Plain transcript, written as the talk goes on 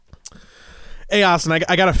Hey, Austin,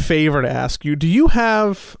 I got a favor to ask you. Do you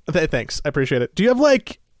have... Thanks, I appreciate it. Do you have,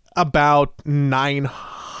 like, about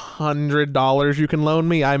 $900 you can loan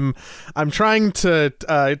me? I'm trying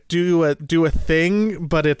to do a thing,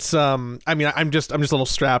 but it's I'm just a little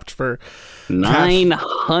strapped for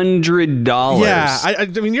 $900. Yeah, I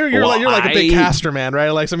mean you're like a big caster man,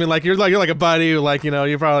 right? Like, I mean, like you're like a buddy who, like, you know,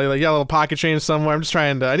 you probably like, you got a little pocket change somewhere. I'm just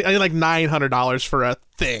trying to... I need like $900 for a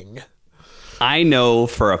thing. I know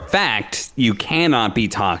for a fact you cannot be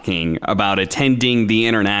talking about attending the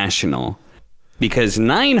International, because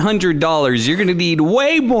 $900, you're going to need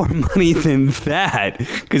way more money than that,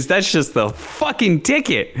 because that's just the fucking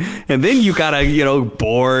ticket. And then you got to, you know,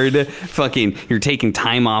 board, fucking, you're taking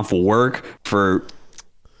time off work for...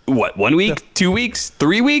 What, 1 week, 2 weeks,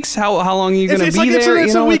 3 weeks? How long are you gonna be there?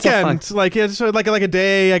 It's a weekend. Like it's like a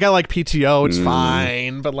day. I got like PTO. It's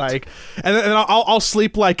fine, but like, and then I'll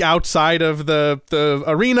sleep like outside of the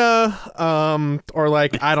arena, or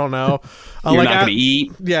like, I don't know. You're not gonna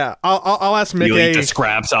eat. Yeah, I'll ask Mickey. You'll eat the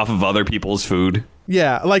scraps off of other people's food.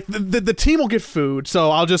 Yeah, like the team will get food,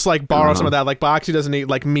 so I'll just like borrow some of that. Like Boxy doesn't eat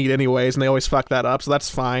like meat anyways, and they always fuck that up, so that's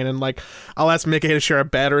fine. And like I'll ask Mickey to share a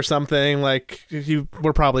bed or something. Like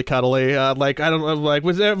we're probably cuddly. Like I don't know. Like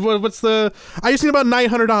what's the? I just need about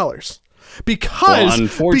 $900 because well,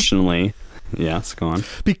 unfortunately. Yes, go on.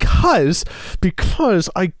 Because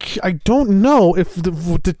I don't know if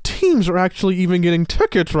the teams are actually even getting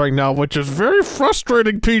tickets right now, which is very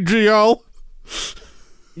frustrating. PGL.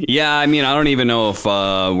 Yeah, I mean, I don't even know if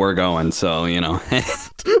we're going, so, you know.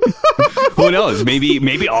 Who knows?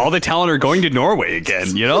 Maybe all the talent are going to Norway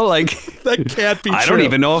again, you know? Like, that can't be true. I don't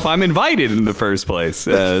even know if I'm invited in the first place.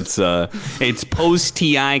 It's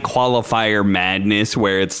post-TI qualifier madness,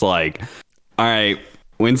 where it's like, all right,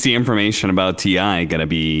 when's the information about TI gonna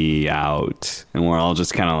be out? And we're all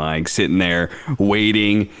just kind of like sitting there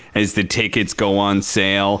waiting as the tickets go on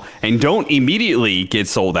sale and don't immediately get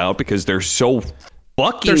sold out because they're so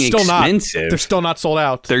fucking expensive. They're still not sold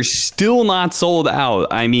out. They're still not sold out.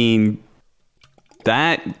 I mean,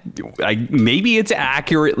 maybe it's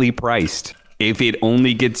accurately priced if it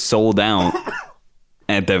only gets sold out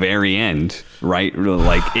at the very end, right?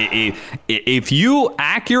 Like, if you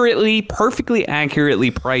perfectly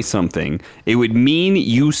accurately price something, it would mean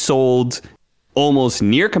you sold almost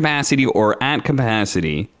near capacity or at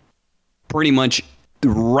capacity pretty much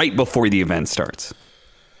right before the event starts.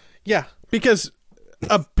 Yeah, because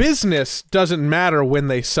a business doesn't matter when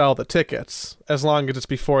they sell the tickets, as long as it's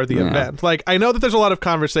before the event. Like, I know that there's a lot of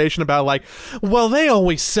conversation about, like, well, they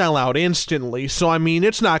always sell out instantly, so I mean,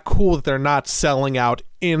 it's not cool that they're not selling out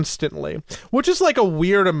instantly, which is like a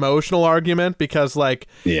weird emotional argument, because like,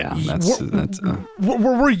 yeah,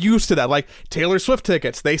 we're used to that. Like Taylor Swift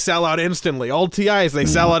tickets, they sell out instantly. All TIs, they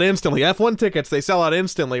sell out instantly. F1 tickets, they sell out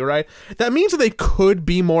instantly, right? That means that they could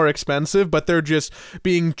be more expensive, but they're just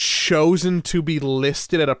being chosen to be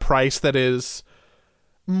listed at a price that is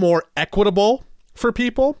more equitable for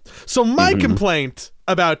people. So my complaint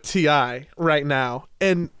about TI right now,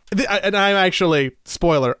 and I'm actually,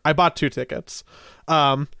 spoiler, I bought 2 tickets,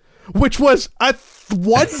 which was at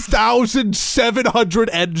 $1,700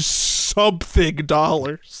 and something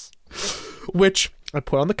dollars, which I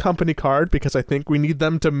put on the company card because I think we need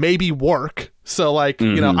them to maybe work. So like,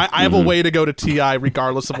 you know, I have a way to go to TI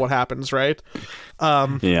regardless of what happens, right?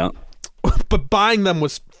 Yeah. But buying them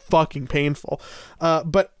was fucking painful.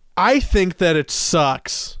 But I think that it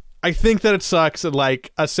sucks. I think that it sucks that,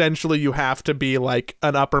 like, essentially you have to be like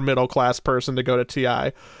an upper middle class person to go to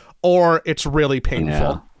TI, or it's really painful.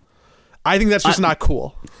 Yeah. I think that's just not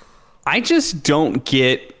cool. I just don't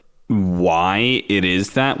get why it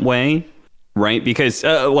is that way, right? Because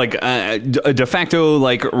a de facto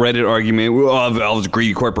like Reddit argument, Valve's a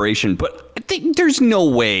greedy corporation, but I think there's no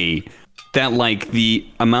way that like the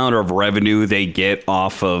amount of revenue they get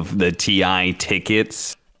off of the TI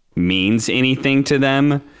tickets means anything to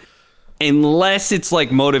them, unless it's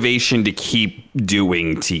like motivation to keep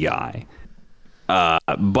doing TI.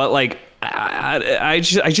 But like, I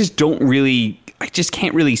just don't really, I just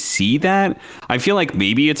can't really see that. I feel like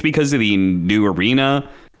maybe it's because of the new arena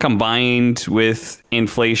combined with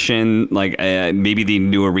inflation. Like maybe the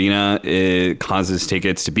new arena causes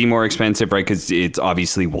tickets to be more expensive, right? Because it's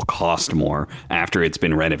obviously will cost more after it's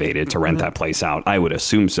been renovated to rent that place out. I would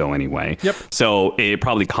assume so anyway. Yep. So it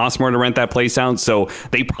probably costs more to rent that place out. So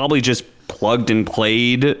they probably just plugged and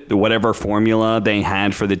played whatever formula they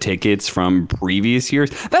had for the tickets from previous years.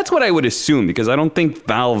 That's what I would assume, because I don't think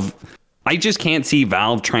I just can't see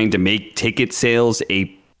Valve trying to make ticket sales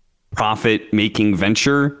a profit-making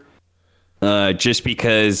venture just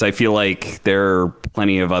because I feel like there are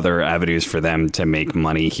plenty of other avenues for them to make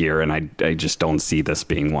money here, and I just don't see this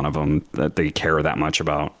being one of them that they care that much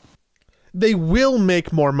about. They will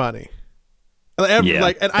make more money. Yeah,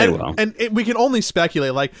 they will. We can only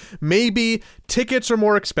speculate. Like, maybe tickets are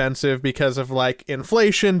more expensive because of like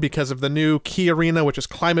inflation, because of the new Key Arena, which is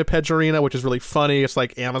Climate Pledge Arena, which is really funny. It's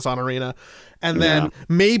like Amazon Arena. And then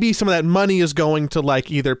maybe some of that money is going to like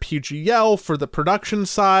either PGL for the production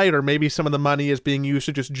side, or maybe some of the money is being used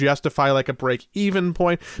to just justify like a break-even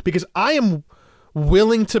point. Because I am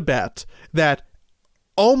willing to bet that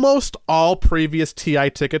almost all previous TI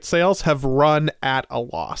ticket sales have run at a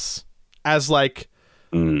loss as like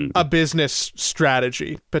a business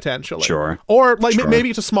strategy, potentially. Sure. Or like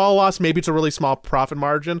maybe it's a small loss, maybe it's a really small profit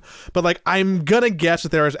margin, but like I'm gonna guess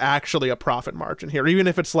that there is actually a profit margin here, even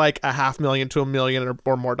if it's like $500,000 to $1 million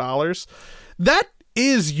or more dollars. That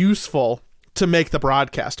is useful to make the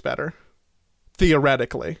broadcast better,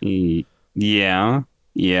 theoretically. Yeah.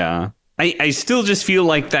 I still just feel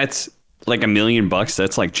like that's like $1 million.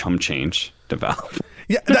 That's like chump change to Valve.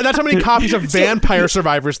 Yeah, that's how many copies of Vampire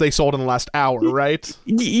Survivors they sold in the last hour, right?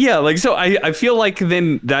 Yeah, like, so I feel like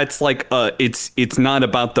then that's like it's not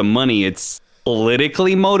about the money, it's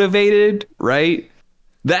politically motivated, right?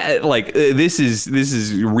 That like this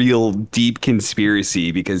is real deep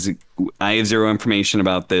conspiracy, because I have zero information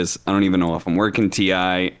about this. I don't even know if I'm working TI.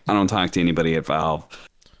 I don't talk to anybody at Valve.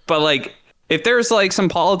 But like, if there's like some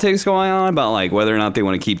politics going on about like whether or not they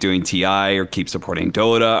want to keep doing TI or keep supporting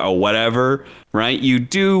Dota or whatever, right? You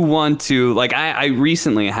do want to, like, I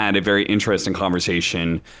recently had a very interesting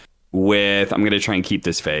conversation with, I'm going to try and keep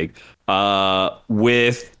this vague,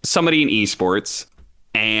 with somebody in esports,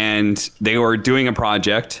 and they were doing a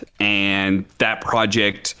project, and that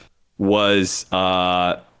project was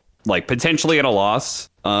like potentially at a loss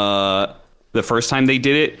the first time they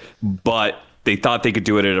did it, but they thought they could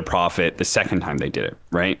do it at a profit the second time they did it,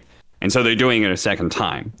 right? And so they're doing it a second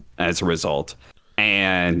time as a result.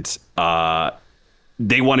 And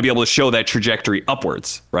they want to be able to show that trajectory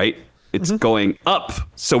upwards, right? It's going up,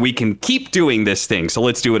 so we can keep doing this thing. So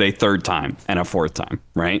let's do it a third time and a fourth time,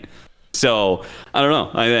 right? So I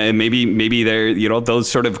don't know. Maybe there,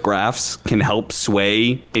 those sort of graphs can help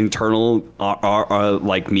sway internal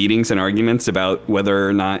like meetings and arguments about whether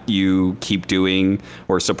or not you keep doing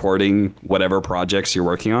or supporting whatever projects you're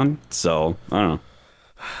working on. So I don't know.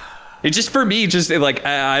 It just, for me, just like,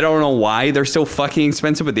 I don't know why they're so fucking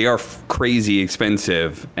expensive, but they are crazy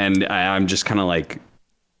expensive, and I'm just kind of like,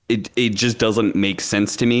 it just doesn't make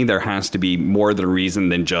sense to me. There has to be more than a reason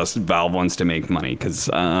than just Valve wants to make money, because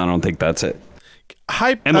I don't think that's it.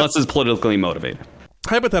 Unless it's politically motivated.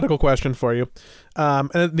 Hypothetical question for you.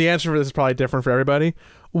 And the answer for this is probably different for everybody.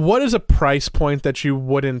 What is a price point that you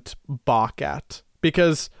wouldn't balk at?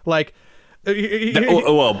 Because, like...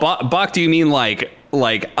 well, balk, do you mean like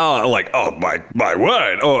oh my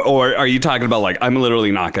what? Or are you talking about like, I'm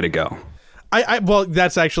literally not going to go? Well,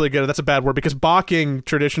 that's actually good. That's a bad word, because balking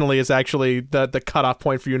traditionally is actually the cutoff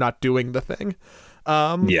point for you not doing the thing.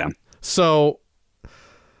 Yeah. So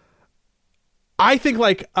I think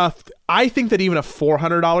that even a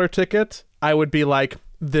 $400 ticket, I would be like,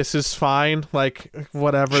 this is fine. Like,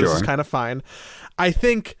 whatever, This is kind of fine. I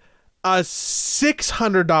think a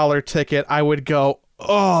 $600 ticket, I would go,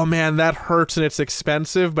 oh man, that hurts and it's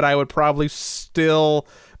expensive, but I would probably still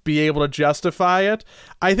be able to justify it.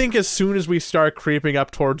 I think as soon as we start creeping up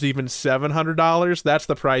towards even $700, that's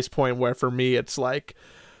the price point where for me it's like,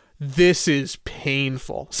 this is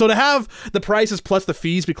painful. So to have the prices plus the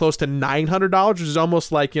fees be close to $900, which is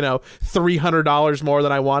almost like, $300 more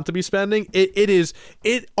than I want to be spending,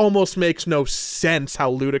 it almost makes no sense how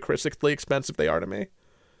ludicrously expensive they are to me.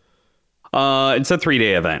 It's a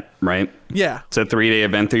 3-day event, right? Yeah. It's a 3-day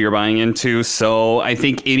event that you're buying into. So I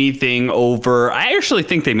think anything over, I actually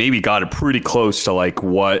think they maybe got it pretty close to like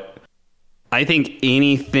what, I think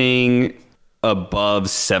anything above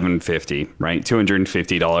 $750, right?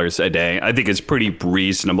 $250 a day, I think is pretty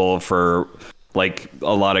reasonable for like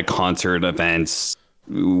a lot of concert events,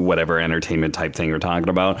 whatever entertainment type thing you're talking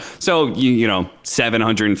about. So,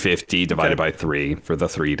 $750 divided by 3 for the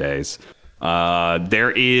 3 days.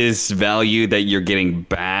 There is value that you're getting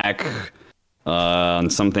back on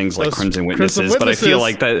some things like Crimson Witnesses, but I feel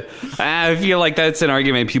like that's an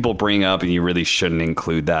argument people bring up, and you really shouldn't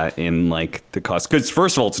include that in like the cost, because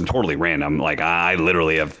first of all, it's totally random. Like, I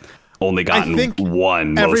literally have only gotten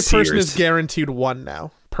one. Every person is guaranteed one now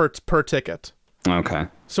per ticket. Okay.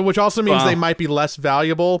 So, which also means they might be less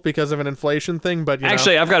valuable because of an inflation thing, but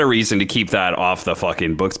actually, I've got a reason to keep that off the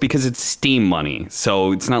fucking books, because it's Steam money,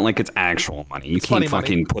 so it's not like it's actual money. You can't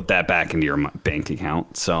fucking put that back into your bank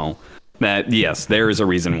account. So, that, yes, there is a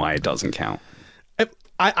reason why it doesn't count.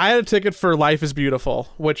 I had a ticket for Life is Beautiful,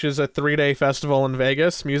 which is a 3-day festival in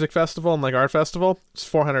Vegas, music festival and like art festival. It's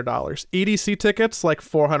 $400. EDC tickets like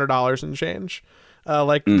 $400 and change.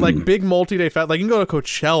 Like big multi-day like you can go to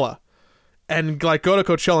Coachella and like go to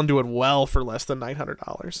Coachella and do it well for less than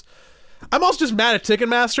 $900. I'm also just mad at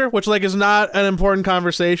Ticketmaster, which like is not an important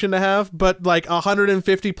conversation to have, but like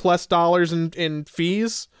 $150+ in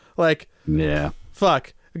fees, like yeah,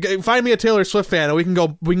 fuck. Find me a Taylor Swift fan and we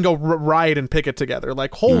can go ride and pick it together.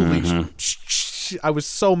 Like holy I was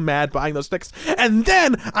so mad buying those tickets. And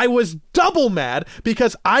then I was double mad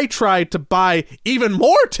because I tried to buy even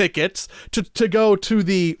more tickets to go to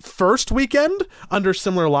the first weekend under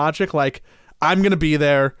similar logic. Like, I'm going to be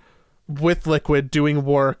there with Liquid doing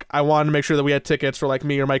work. I wanted to make sure that we had tickets for like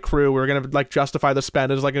me or my crew. We were going to like justify the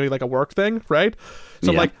spend as like going to be like a work thing, right?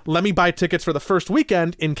 So like, let me buy tickets for the first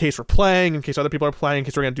weekend in case we're playing, in case other people are playing, in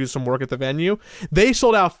case we're going to do some work at the venue. They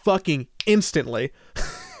sold out fucking instantly.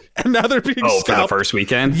 And now they're being scalped. For the first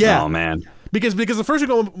weekend? Yeah. Oh, man. Because the first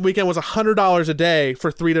weekend was $100 a day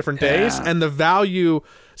for 3 different days, and the value.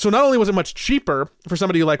 So not only was it much cheaper for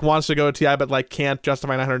somebody who like wants to go to TI but like can't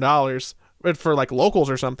justify $900 for like locals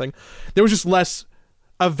or something, there was just less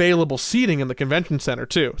available seating in the convention center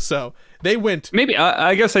too. So they went. Maybe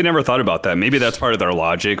I guess I never thought about that. Maybe that's part of their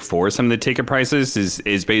logic for some of the ticket prices.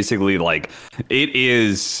 Is basically like it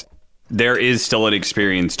is. There is still an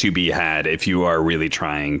experience to be had if you are really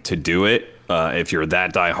trying to do it. If you're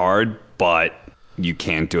that die hard, but you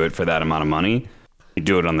can't do it for that amount of money, you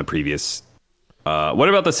do it on the previous. What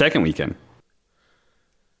about the second weekend?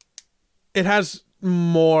 It has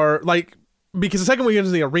more like because the second weekend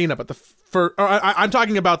is in the arena, but I'm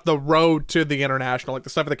talking about the road to the international, like the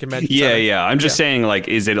stuff at the convention center. Yeah. I'm just saying, like,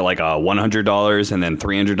 is it like a $100 and then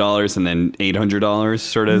 $300 and then $800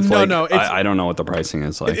 sort of? No. I don't know what the pricing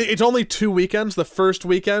is like. It's only 2 weekends. The first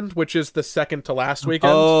weekend, which is the second to last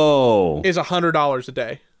weekend, is $100 a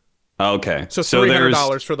day. Okay. So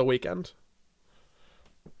 $300 for the weekend.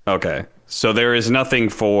 Okay. So there is nothing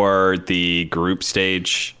for the group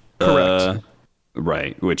stage. Correct.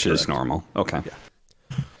 Right, which is normal. Okay. Yeah.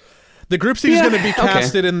 The group stage is going to be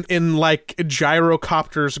casted in like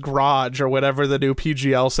Gyrocopter's garage or whatever the new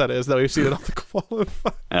PGL set is that we've seen it on the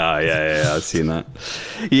Qualifier. Oh, yeah, I've seen that.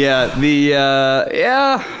 Yeah,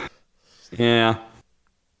 yeah.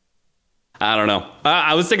 I don't know.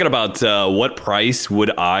 I was thinking about what price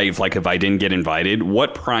would I, like if I didn't get invited,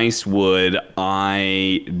 what price would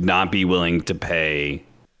I not be willing to pay?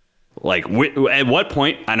 Like, at what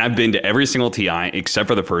point, and I've been to every single TI except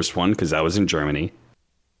for the first one, because that was in Germany.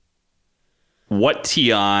 What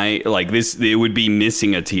TI, like this, it would be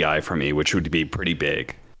missing a TI for me, which would be pretty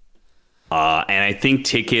big. And I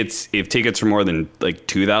think if tickets are more than like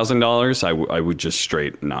 $2,000, I would just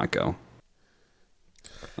straight not go.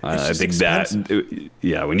 I think expensive.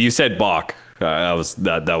 When you said Bach, that was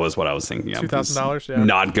what I was thinking. $2,000, yeah.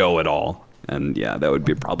 Not go at all. And yeah, that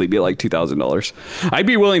would probably be like $2,000. I'd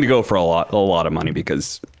be willing to go for a lot of money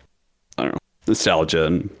because I don't know, nostalgia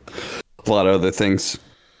and a lot of other things.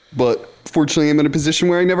 But fortunately, I'm in a position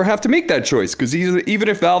where I never have to make that choice because even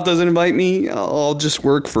if Valve doesn't invite me, I'll just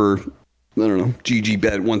work for I don't know,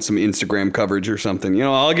 GGBet wants some Instagram coverage or something. You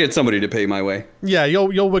know, I'll get somebody to pay my way. Yeah,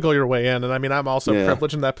 you'll wiggle your way in. And I mean, I'm also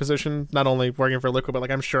privileged in that position, not only working for Liquid, but like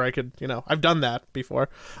I'm sure I could, you know, I've done that before.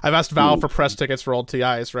 I've asked Valve for press tickets for old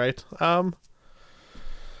TIs, right? I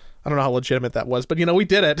don't know how legitimate that was, but you know, we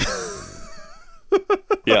did it.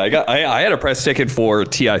 Yeah, I had a press ticket for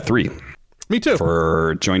TI3. Me too.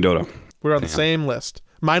 For Join Dota. We were on the same list.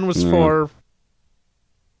 Mine was for,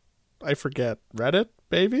 I forget, Reddit,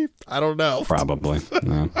 maybe? I don't know. Probably.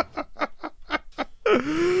 No.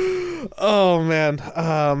 Oh, man.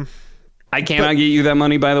 I cannot get you that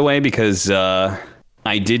money, by the way, because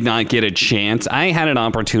I did not get a chance. I had an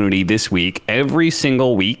opportunity this week, every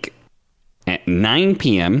single week at 9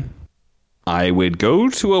 p.m. I would go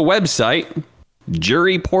to a website,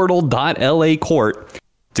 juryportal.la court,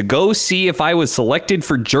 to go see if I was selected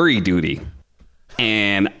for jury duty.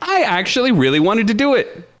 And I actually really wanted to do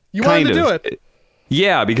it. You wanted to do it?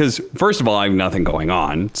 Yeah, because first of all, I have nothing going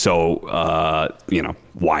on. So, you know,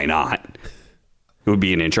 why not? It would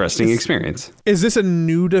be an interesting experience. Is this a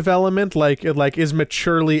new development? Like is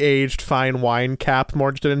maturely aged fine wine Cap more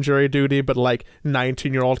interested in jury duty, but like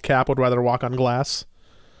 19-year-old Cap would rather walk on glass?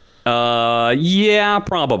 Yeah,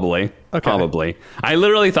 probably. Okay. Probably. I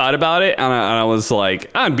literally thought about it, and I was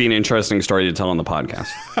like, that'd be an interesting story to tell on the podcast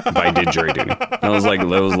if I did jury duty. I was like, that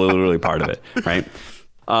was literally part of it, right?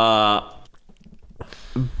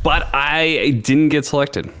 But I didn't get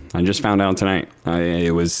selected. I just found out tonight.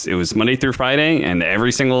 It was Monday through Friday, and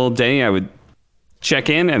every single day I would check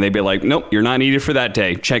in, and they'd be like, "Nope, you're not needed for that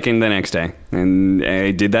day. Check in the next day." And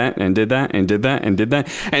I did that, and did that, and did that, and did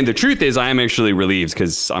that. And the truth is, I am actually relieved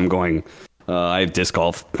because I'm going. I have disc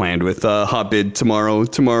golf planned with Hotbid tomorrow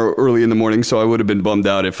early in the morning. So I would have been bummed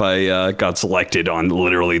out if I got selected on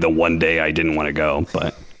literally the one day I didn't want to go.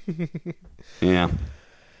 But yeah.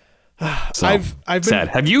 So, I've been sad.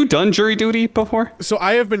 Have you done jury duty before? So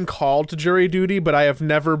I have been called to jury duty, but I have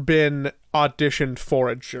never been auditioned for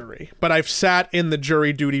a jury. But I've sat in the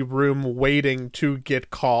jury duty room waiting to get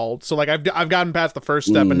called. So like I've gotten past the first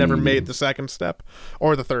step and never made the second step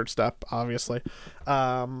or the third step, obviously.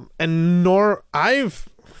 I'm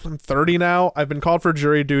 30 now. I've been called for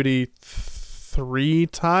jury duty 3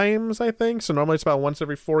 times, I think. So normally it's about once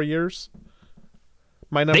every 4 years.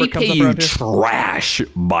 My number they comes pay up you around here. trash,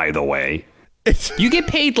 by the way. You get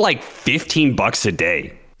paid like $15 a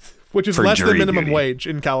day. Which is for less than jury minimum duty. wage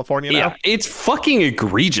in California now. Yeah, it's fucking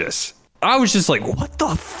egregious. I was just like, what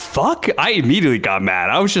the fuck? I immediately got mad.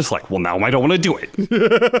 I was just like, well, now I don't want to do it.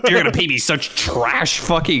 You're going to pay me such trash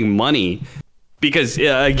fucking money. Because,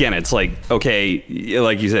 again, it's like, okay,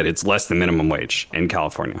 like you said, it's less than minimum wage in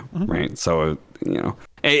California, right? So,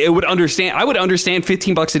 I would understand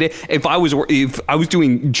 $15 a day if I was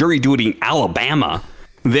doing jury duty in Alabama.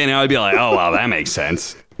 Then I'd be like, oh, wow, that makes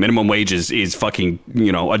sense. Minimum wage is fucking,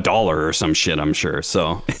 $1 or some shit, I'm sure.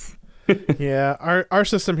 So, yeah, our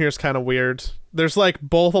system here is kind of weird. There's like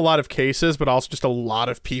both a lot of cases, but also just a lot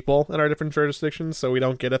of people in our different jurisdictions, so we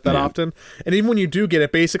don't get it that often. And even when you do get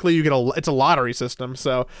it, basically you get it's a lottery system.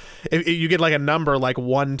 So if you get like a number like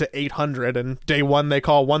 1 to 800, and day 1 they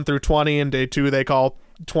call 1 through 20, and day 2 they call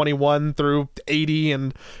 21 through 80,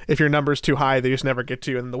 and if your number's too high, they just never get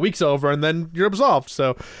to you, and the week's over, and then you're absolved.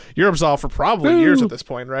 So you're absolved for probably years at this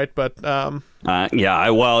point, right? But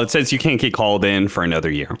it says you can't get called in for another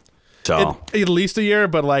year. So at least a year,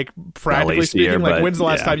 but like practically speaking, year, like but, when's the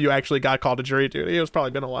last time you actually got called to jury duty? It's probably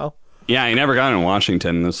been a while. Yeah, I never got in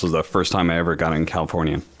Washington. This was the first time I ever got in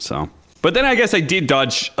California. So, but then I guess I did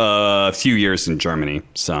dodge a few years in Germany.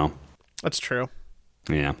 So that's true.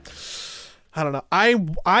 Yeah. I don't know. I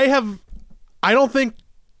don't think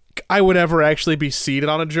I would ever actually be seated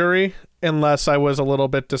on a jury unless I was a little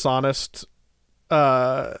bit dishonest.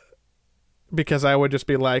 Because I would just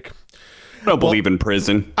be like, I don't believe in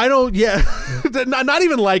prison. I don't, yeah. not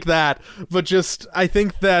even like that, but just, I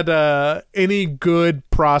think that any good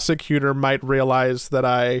prosecutor might realize that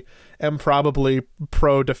I am probably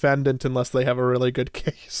pro-defendant unless they have a really good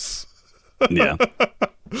case. Yeah.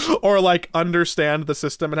 Or like understand the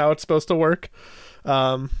system and how it's supposed to work.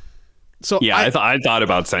 So yeah, I thought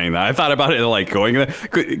about saying that. I thought about it like going there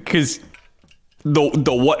because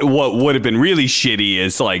what would have been really shitty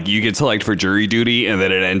is like you get selected for jury duty and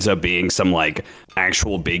then it ends up being some like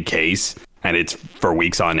actual big case and it's for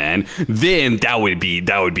weeks on end. Then that would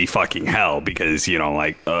be fucking hell because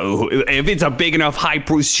if it's a big enough high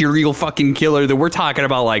serial fucking killer that we're talking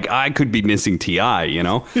about, like I could be missing TI,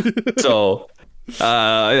 So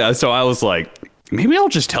so I was like, maybe I'll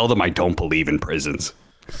just tell them I don't believe in prisons.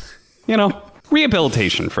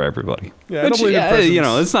 Rehabilitation for everybody. Yeah, I don't believe in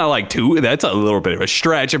prisons. It's not like that's a little bit of a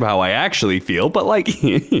stretch of how I actually feel, but like,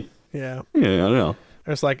 yeah, I don't know.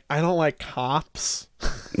 It's like, I don't like cops,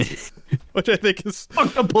 which I think is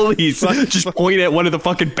fuck the police. Just point at one of the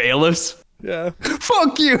fucking bailiffs. Yeah,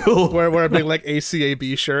 fuck you. Wear a big like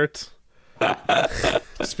ACAB shirt.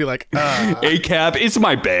 Just be like, ACAB, it's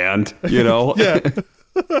my band. Yeah.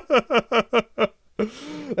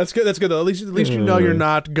 That's good. That's good though. At least you're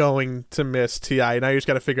not going to miss TI. Now you just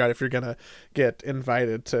got to figure out if you're gonna get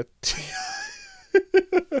invited to TI.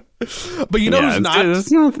 But who's not?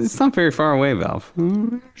 It's not very far away, Valve.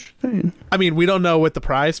 I mean, we don't know what the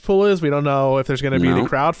prize pool is. We don't know if there's going to be any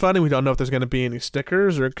crowdfunding. We don't know if there's going to be any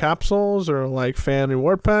stickers or capsules or like fan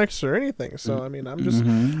reward packs or anything. So I mean, I'm just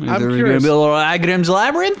I'm curious. Gonna be a little Agrim's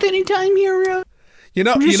Labyrinth anytime here.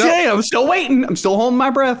 I'm still waiting. I'm still holding my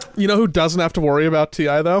breath. You know who doesn't have to worry about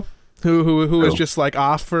TI though? Who is just like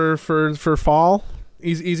off for fall?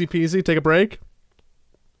 Easy peasy. Take a break.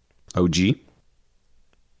 OG.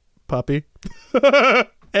 Puppy.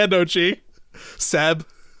 And OG. Seb.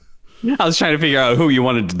 I was trying to figure out who you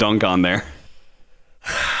wanted to dunk on there.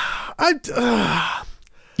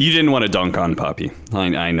 You didn't want to dunk on Puppy.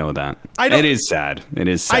 I know that. It is sad. It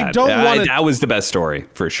is sad. I don't want to. That was the best story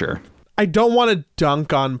for sure. I don't want to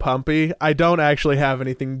dunk on Pumpy. I don't actually have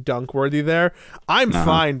anything dunk worthy there. I'm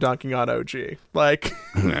fine dunking on OG. Like,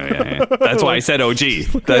 That's why I said OG.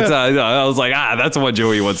 That's I was like, that's what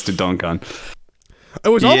Joey wants to dunk on. It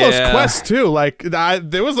was almost Yeah. Quest too. Like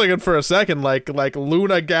there was looking for a second, like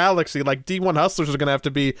Luna Galaxy, like D1 Hustlers was gonna have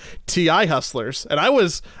to be TI Hustlers, and I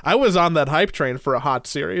was on that hype train for a hot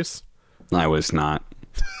series. I was not.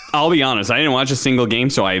 I'll be honest. I didn't watch a single game,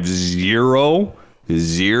 so I have zero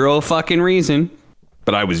fucking reason.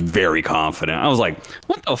 But I was very confident. I was like,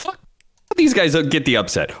 what the fuck? These guys get the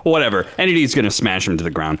upset. Whatever. NTD's going to smash them to the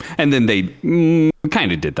ground. And then they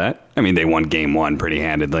kind of did that. I mean, they won game 1 pretty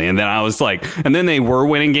handedly. And then I was like, and then they were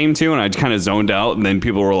winning game 2, and I kind of zoned out. And then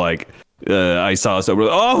people were like, I saw us over,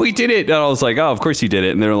 oh, we did it. And I was like, oh, of course you did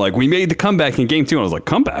it. And they were like, we made the comeback in game 2. And I was like,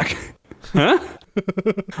 comeback? Huh? I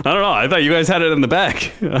don't know. I thought you guys had it in the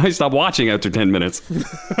back. I stopped watching after 10 minutes.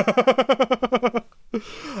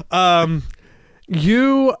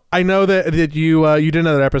 I know that you did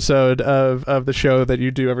another episode of the show that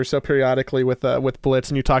you do every so periodically with Blitz,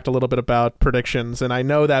 and you talked a little bit about predictions, and I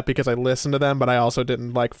know that because I listened to them, but I also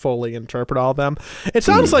didn't like fully interpret all of them. It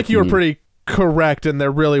sounds like you were pretty correct, and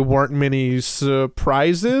there really weren't many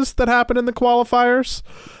surprises that happened in the qualifiers.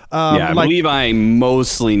 I believe I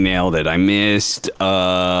mostly nailed it. I missed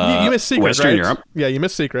you missed Secret, Western right? Europe. Yeah, you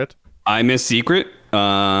missed Secret. I missed Secret.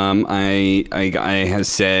 I had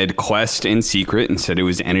said Quest and Secret and said it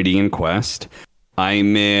was Entity and Quest. I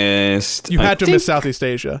missed. You had to miss Southeast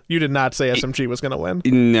Asia. You did not say SMG was going to win.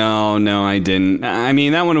 No, I didn't. I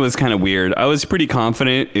mean, that one was kind of weird. I was pretty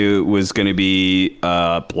confident it was going to be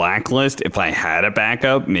Blacklist. If I had a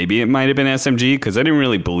backup, maybe it might have been SMG because I didn't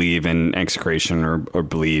really believe in Execration or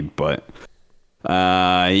Bleed. But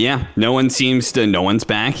no one's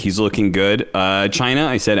back. He's looking good. China,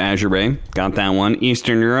 I said Azure Ray. Got that one.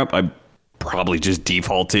 Eastern Europe, I probably just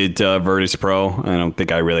defaulted to Virtus Pro. I don't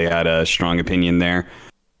think I really had a strong opinion there.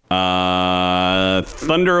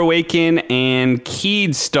 Thunder Awaken and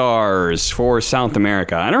Keyed Stars for South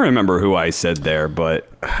America. I don't remember who I said there, but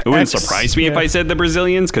it wouldn't surprise me if I said the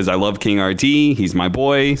Brazilians because I love King RT. He's my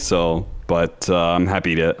boy. So, but I'm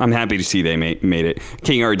happy to see they made it.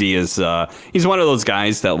 King RD is he's one of those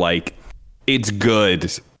guys that like it's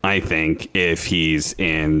good. I think if he's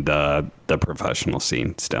in the professional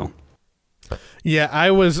scene still. Yeah, I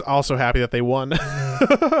was also happy that they won.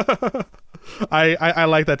 I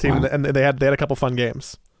like that team, and they had a couple fun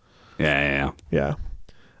games. Yeah. And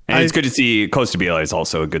it's good to see Costa Bila is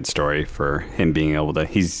also a good story for him being able to.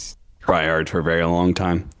 He's try hard for a very long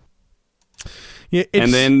time. Yeah,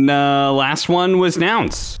 and then last one was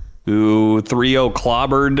Nouns, who 3-0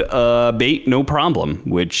 clobbered Bait no problem,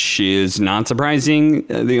 which is not surprising.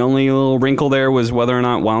 The only little wrinkle there was whether or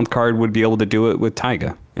not Wildcard would be able to do it with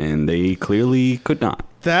Taiga, and they clearly could not.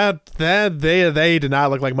 That they did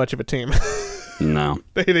not look like much of a team. No,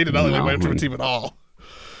 they did not look like much of a team at all.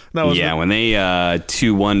 When they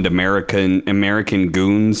 2-1'd American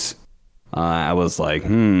Goons, I was like, I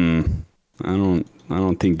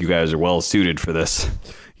don't think you guys are well suited for this.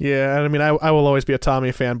 Yeah, I mean, I will always be a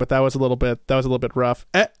Tommy fan, but that was a little bit rough.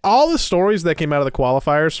 All the stories that came out of the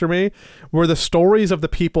qualifiers for me were the stories of the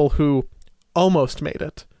people who almost made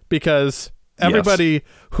it, because everybody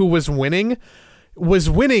who was winning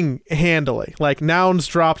handily. Like Nouns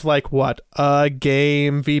dropped a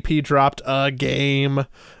game, VP dropped a game.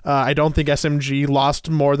 I don't think SMG lost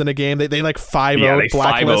more than a game. They 5-0'd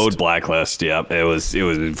Blacklist. 5-0'd Blacklist. Yep, it was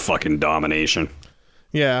fucking domination.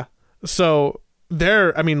 Yeah. So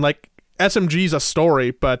SMG's a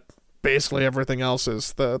story, but basically everything else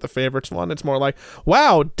is the favorites one. It's more like,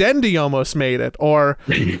 wow, Dendy almost made it, or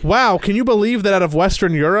wow, can you believe that out of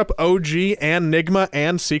Western Europe, OG and Nigma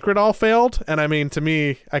and Secret all failed? And I mean, to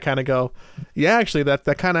me, I kind of go, yeah, actually that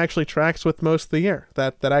kind of actually tracks with most of the year.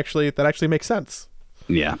 That actually makes sense.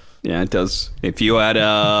 Yeah, it does. If you had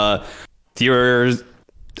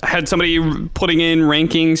had somebody putting in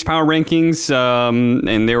power rankings,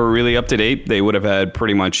 and they were really up to date, they would have had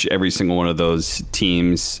pretty much every single one of those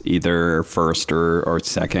teams either first or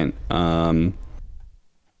second,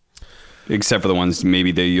 except for the ones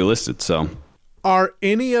maybe that you listed. So, are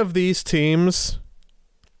any of these teams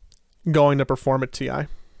going to perform at TI?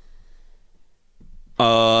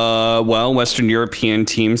 Well, Western European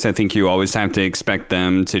teams, I think you always have to expect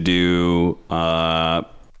them to do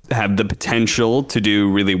have the potential to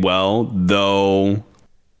do really well, though.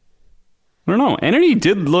 I don't know. Entity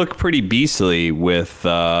did look pretty beastly with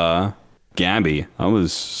Gabby. I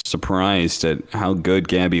was surprised at how good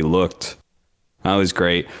Gabby looked. That was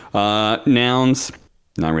great. Nouns,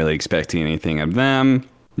 not really expecting anything out of them.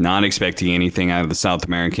 Not expecting anything out of the South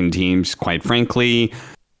American teams, quite frankly.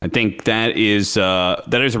 I think that is a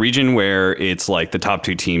region where it's like the top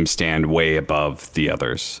two teams stand way above the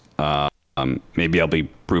others. Maybe I'll be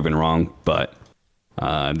proven wrong, but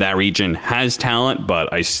That region has talent, but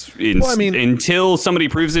until somebody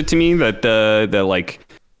proves it to me that like,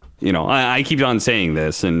 you know, I keep on saying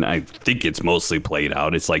this, and I think it's mostly played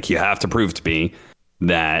out. It's like, you have to prove to me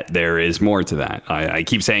that there is more to that. I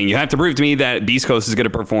keep saying, you have to prove to me that Beast Coast is going to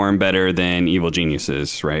perform better than Evil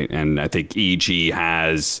Geniuses, right? And I think EG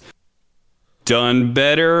has done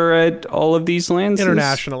better at all of these lands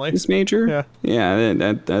internationally. This major,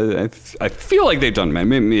 yeah. I feel like they've done.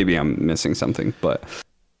 Maybe I'm missing something, but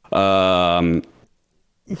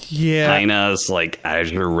China's like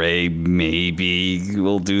Azure Ray maybe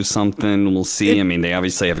will do something. We'll see. I mean, they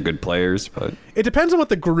obviously have good players, but it depends on what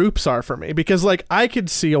the groups are for me, because like I could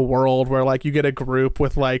see a world where like you get a group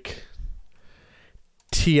with like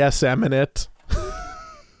TSM in it.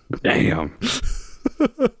 Damn.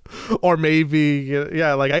 Or maybe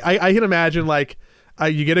like I can imagine like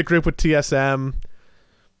you get a group with TSM,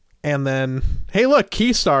 and then hey look,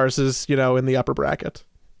 Keystars is, you know, in the upper bracket.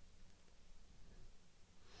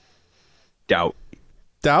 Doubt.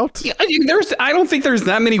 Yeah, I don't think there's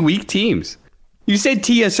that many weak teams. You said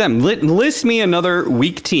TSM. List me another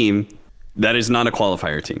weak team that is not a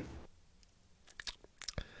qualifier team.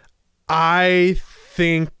 I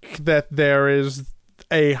think that there is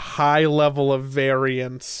a high level of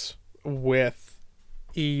variance with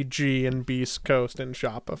EG and Beast Coast and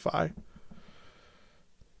Shopify.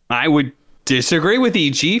 I would disagree with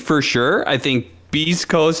EG for sure. I think Beast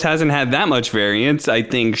Coast hasn't had that much variance. I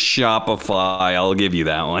think Shopify, I'll give you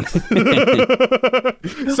that one. I'll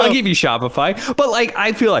give you Shopify. But like,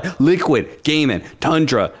 I feel like Liquid, Gaiman,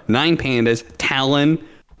 Tundra, Nine Pandas, Talon,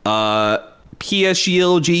 PSG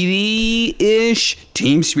LGD-ish,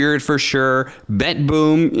 Team Spirit for sure, Bet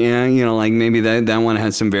Boom, yeah, you know, like maybe that one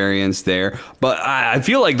has some variance there. But I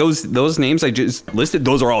feel like those names I just listed,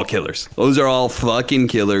 those are all killers. Those are all fucking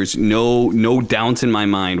killers. No doubts in my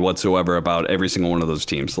mind whatsoever about every single one of those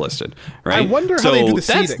teams listed. Right? I wonder how they do the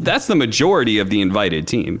seeding. That's the majority of the invited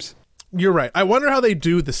teams. You're right. I wonder how they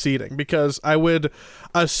do the seeding, because I would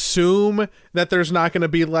assume that there's not going to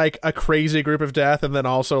be like a crazy group of death and then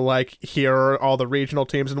also like here are all the regional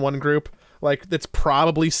teams in one group. Like it's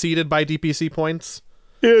probably seeded by DPC points.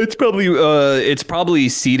 Yeah, it's probably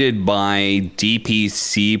seeded by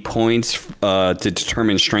DPC points to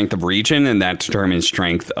determine strength of region, and that determines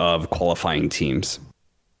strength of qualifying teams.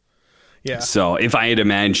 Yeah. So if I had to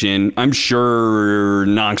imagine, I'm sure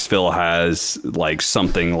Knoxville has like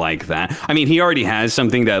something like that. I mean, he already has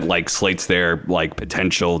something that like slates their like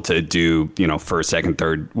potential to do, you know, first, second,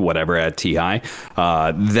 third, whatever at TI.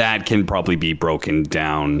 That can probably be broken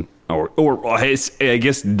down, or I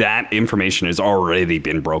guess that information has already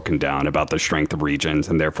been broken down about the strength of regions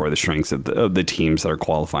and therefore the strengths of the teams that are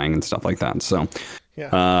qualifying and stuff like that. So.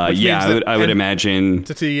 I would imagine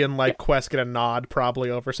Entity and like Quest get a nod probably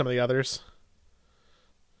over some of the others.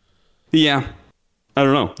 Yeah, I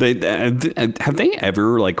don't know. Have they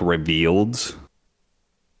ever like revealed?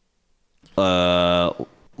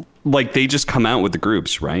 Like they just come out with the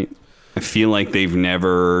groups, right? I feel like they've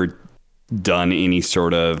never done any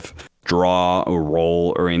sort of draw or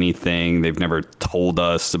roll or anything. They've never told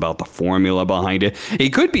us about the formula behind it. It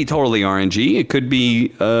could be totally RNG. It could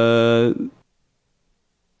be.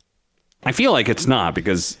 I feel like it's not,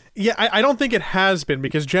 because I don't think it has been,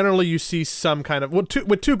 because generally you see some kind of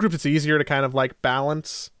with two groups it's easier to kind of like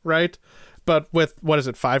balance, right? But with what is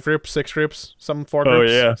it, 5 groups, 6 groups, some 4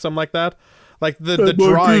 groups, something like that. Like the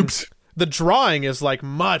drawing is like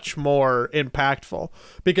much more impactful,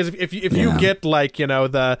 because if you get like, you know,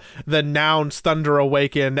 the Nouns, Thunder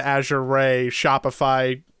Awakened, Azure Ray,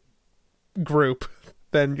 Shopify group,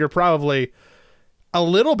 then you're probably a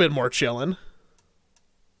little bit more chillin'.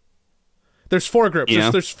 There's 4 groups.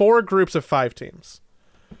 Yeah. There's 4 groups of 5 teams.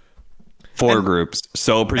 4 groups.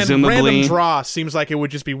 So presumably, and random draw seems like it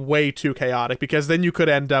would just be way too chaotic, because then you could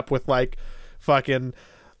end up with like fucking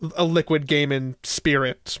a Liquid Gaming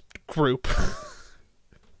Spirit group.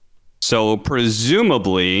 So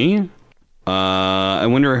presumably, I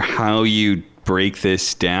wonder how you break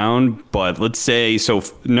this down. But let's say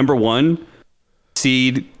number 1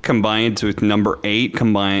 seed combined with number 8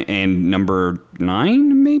 combined and number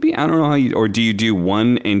 9, maybe. I don't know how you, or do you do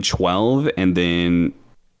 1 and 12 and then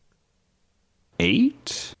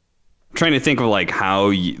 8? I'm trying to think of like how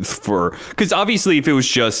you, because obviously if it was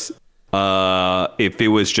just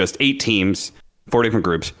 8 teams, 4 different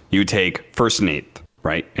groups, you would take 1st and 8th,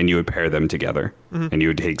 right? And you would pair them together, and you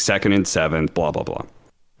would take 2nd and 7th, blah blah blah.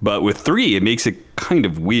 But with 3, it makes it kind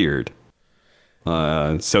of weird.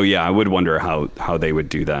 So yeah, I would wonder how they would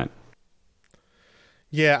do that.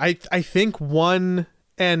 Yeah, I think 1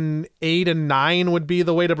 and 8 and 9 would be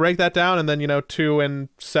the way to break that down, and then, you know, 2 and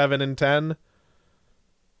 7 and 10.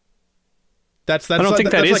 That's I don't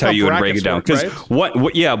think that is like how you would break it down. Because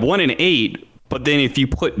right? yeah, 1 and 8, but then if you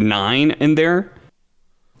put 9 in there,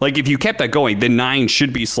 like if you kept that going, then 9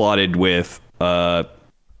 should be slotted with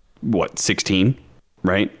 16,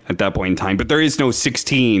 right? At that point in time. But there is no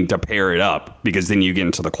 16 to pair it up, because then you get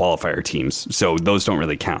into the qualifier teams. So those don't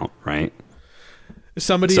really count, right? I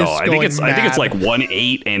think it's like 1,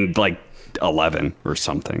 8, and like 11 or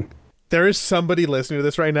something. There is somebody listening to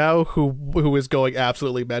this right now who is going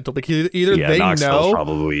absolutely mental, because either they Knoxville's know,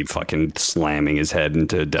 probably fucking slamming his head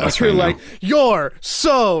into desk or right like, now. You're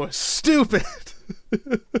so stupid.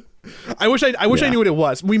 I wish I knew what it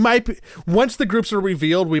was. We might be, once the groups are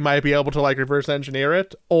revealed, we might be able to like reverse engineer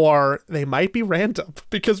it, or they might be random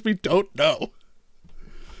because we don't know.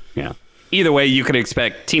 Yeah. Either way, you could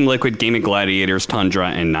expect Team Liquid, Gaming Gladiators, Tundra,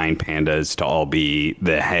 and 9 Pandas to all be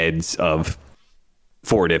the heads of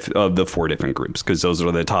the 4 different groups, because those are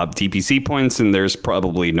the top DPC points, and there's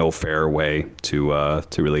probably no fairer way to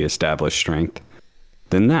really establish strength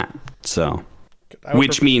than that. So,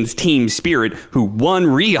 which means Team Spirit, who won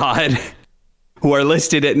Riyadh, who are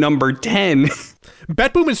listed at number 10.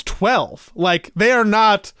 BetBoom is 12. Like, they are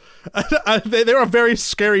not. They're a very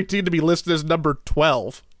scary team to be listed as number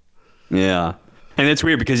 12. Yeah. And it's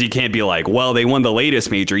weird because you can't be like, well, they won the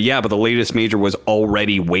latest major. Yeah, but the latest major was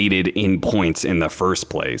already weighted in points in the first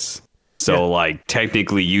place. So, like,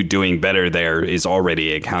 technically you doing better there is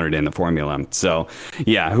already accounted in the formula. So,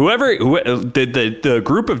 yeah, the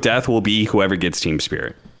group of death will be whoever gets Team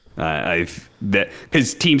Spirit.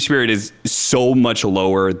 Because Team Spirit is so much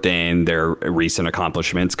lower than their recent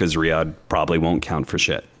accomplishments, because Riyadh probably won't count for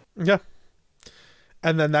shit. Yeah.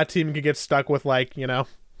 And then that team could get stuck with, like,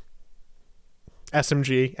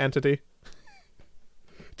 SMG entity.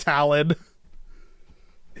 Talon.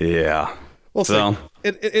 Yeah. We'll see.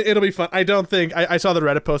 It'll be fun. I don't think... I saw the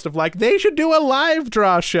Reddit post of, like, they should do a live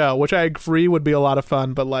draw show, which I agree would be a lot of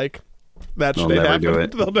fun, but, like, that should happen.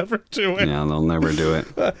 They'll never do it. Yeah, they'll never do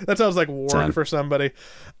it. That sounds like work for somebody.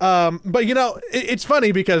 But, it's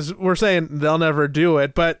funny because we're saying they'll never do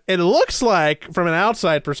it, but it looks like, from an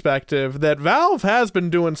outside perspective, that Valve has been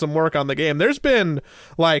doing some work on the game. There's been,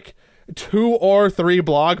 like... 2 or 3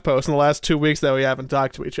 blog posts in the last 2 weeks that we haven't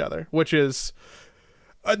talked to each other, which is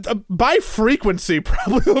by frequency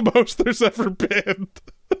probably the most there's ever been.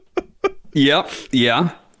 Yep.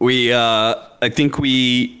 Yeah. We'll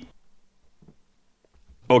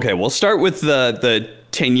start with the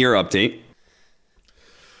 10-year update.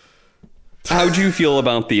 How'd you feel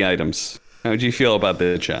about the items? How'd you feel about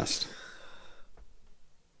the chest?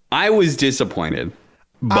 I was disappointed.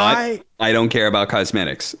 But I don't care about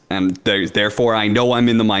cosmetics, and therefore I know I'm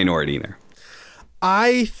in the minority there.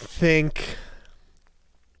 I think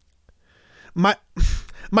my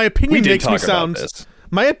opinion makes me sound.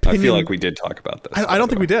 My opinion. I feel like we did talk about this. I don't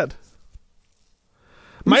think we did.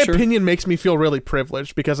 My opinion makes me feel really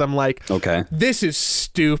privileged, because I'm like, okay, this is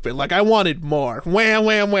stupid. Like, I wanted more. Wham,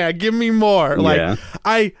 wham, wham. Give me more. Like,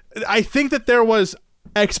 I think that there was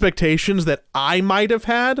expectations that I might have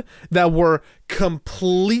had that were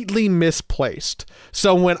completely misplaced.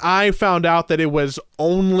 So when I found out that it was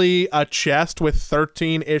only a chest with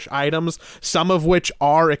 13-ish items, some of which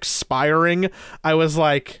are expiring, I was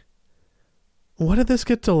like, what did this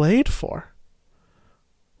get delayed for?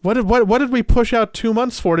 What did we push out 2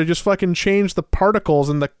 months for to just fucking change the particles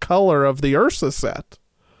and the color of the Ursa set?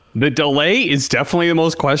 The delay is definitely the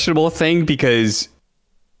most questionable thing, because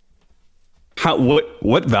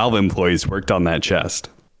what Valve employees worked on that chest?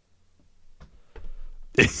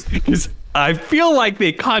 I feel like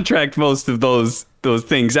they contract most of those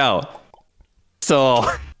things out. So,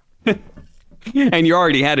 and you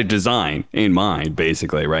already had a design in mind,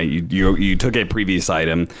 basically, right? You took a previous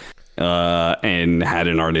item and had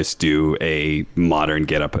an artist do a modern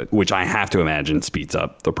getup, which I have to imagine speeds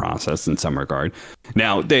up the process in some regard.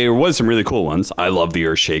 Now, there was some really cool ones. I love the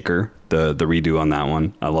Earthshaker, the redo on that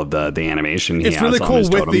one. I love the animation. It's really cool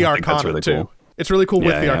with the Arcana too. It's really cool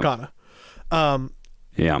with the Arcana.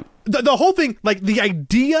 Yeah. The whole thing, like, the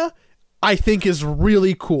idea, I think, is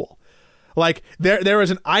really cool. Like, there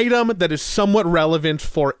is an item that is somewhat relevant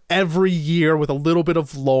for every year with a little bit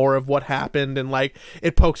of lore of what happened, and, like,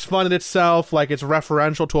 it pokes fun at itself, like, it's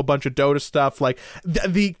referential to a bunch of Dota stuff. Like,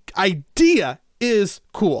 the idea is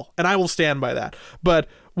cool, and I will stand by that. But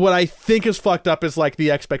what I think is fucked up is, like, the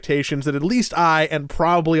expectations that at least I and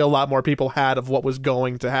probably a lot more people had of what was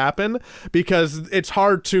going to happen, because it's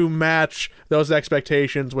hard to match those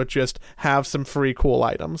expectations with just have some free cool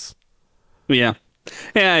items. Yeah.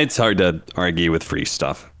 Yeah, it's hard to argue with free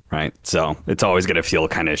stuff, right? So it's always going to feel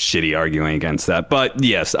kind of shitty arguing against that. But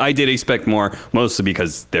yes, I did expect more, mostly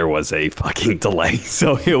because there was a fucking delay.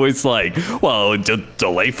 So it was like, well,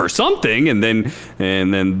 delay for something, and then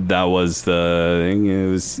that was the thing.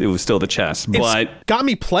 It was still the chest, but it's got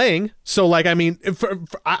me playing. So like, I mean,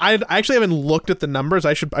 I actually haven't looked at the numbers.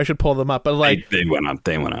 I should pull them up. But like, they went up.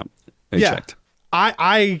 I checked.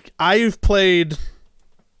 I've played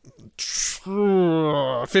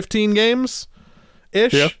 15 games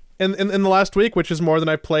ish in the last week, which is more than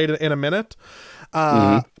I've played in a minute.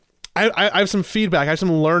 I have some feedback. I have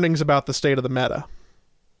some learnings about the state of the meta.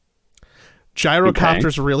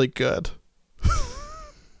 Gyrocopter's really good.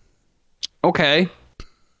 Okay.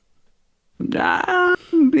 Yeah,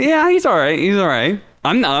 he's all right.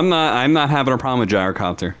 I'm not having a problem with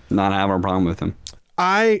Gyrocopter. Not having a problem with him.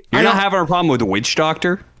 You're not having a problem with the Witch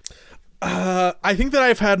Doctor? I think that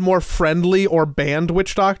I've had more friendly or banned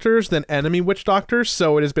witch doctors than enemy witch doctors,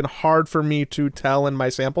 so it has been hard for me to tell in my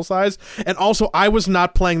sample size. And also, I was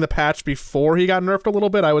not playing the patch before he got nerfed a little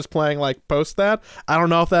bit. I was playing like post that. I don't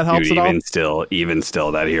know if that helps at all. Even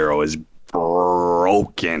still, that hero is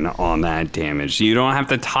broken on that damage. You don't have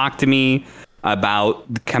to talk to me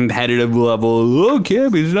about the competitive level. Okay,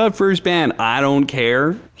 but it's not first ban. I don't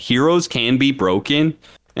care. Heroes can be broken,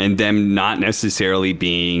 and them not necessarily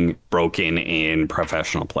being broken in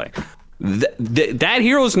professional play. That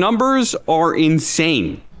hero's numbers are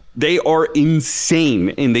insane. They are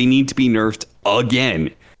insane, and they need to be nerfed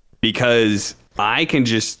again, because I can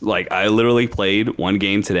just, like, I literally played one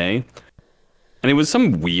game today, and it was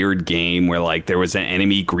some weird game where, like, there was an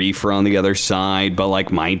enemy griefer on the other side, but,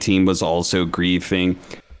 like, my team was also griefing.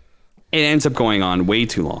 It ends up going on way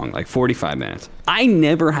too long, like 45 minutes. I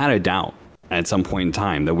never had a doubt at some point in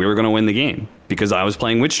time that we were going to win the game, because I was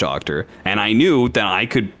playing Witch Doctor, and I knew that I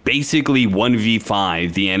could basically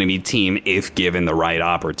 1v5 the enemy team if given the right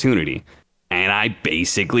opportunity. And I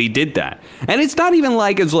basically did that. And it's not even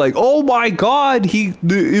like it's like, oh my god,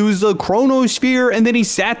 it was a chronosphere, and then he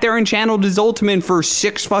sat there and channeled his ultimate for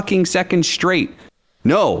 6 fucking seconds straight.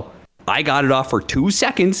 No, I got it off for 2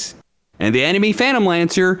 seconds, and the enemy Phantom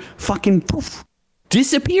Lancer fucking poof,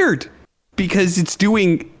 disappeared, because it's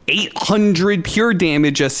doing 800 pure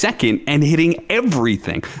damage a second and hitting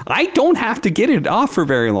everything. I don't have to get it off for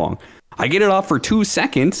very long. I get it off for 2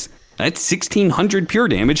 seconds. That's 1,600 pure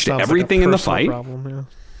damage to everything in the fight. Problem.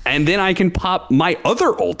 And then I can pop my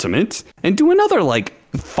other ultimate and do another like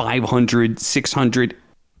 500, 600.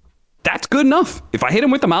 That's good enough. If I hit him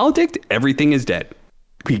with the Maledict, everything is dead,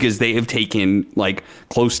 because they have taken like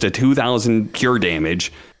close to 2,000 pure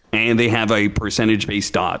damage, and they have a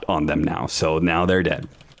percentage-based dot on them now. So now they're dead.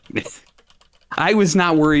 I was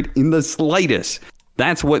not worried in the slightest.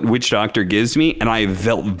 That's what Witch Doctor gives me, and I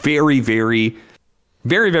felt very, very,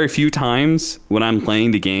 very, very few times when I'm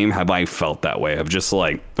playing the game have I felt that way, of just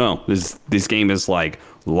like, oh, this game is like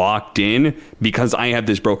locked in because I have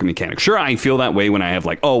this broken mechanic. Sure, I feel that way when I have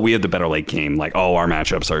like, oh, we have the better late game, like, oh, our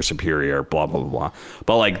matchups are superior, blah, blah, blah, blah.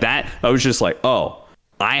 But like that, I was just like, oh,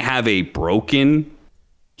 I have a broken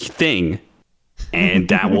thing, and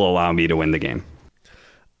that will allow me to win the game.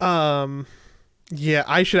 Yeah,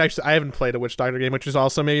 I haven't played a Witch Doctor game, which is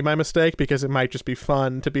also maybe my mistake, because it might just be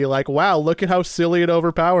fun to be like, wow, look at how silly and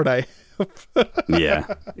overpowered I am. Yeah,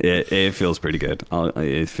 it feels pretty good.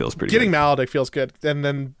 It feels pretty Getting good. Maledict feels good, and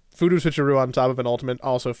then Voodoo Switcheroo on top of an ultimate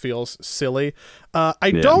also feels silly.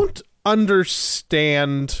 I don't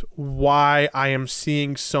understand why I am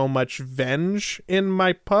seeing so much Venge in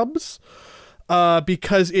my pubs.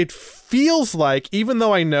 Because it feels like, even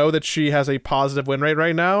though I know that she has a positive win rate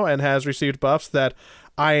right now and has received buffs, that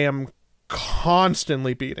I am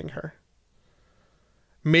constantly beating her.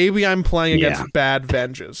 Maybe I'm playing against bad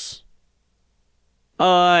Venges.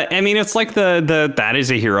 I mean, it's like that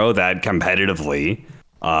is a hero that competitively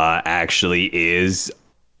actually is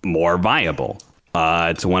more viable.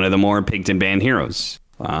 It's one of the more picked and banned heroes.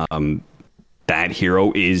 That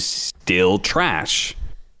hero is still trash.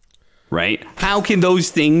 Right? How can those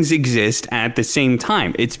things exist at the same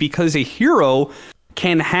time? It's because a hero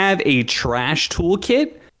can have a trash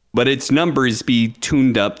toolkit, but its numbers be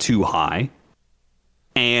tuned up too high.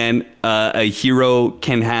 And a hero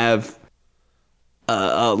can have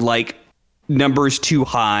like numbers too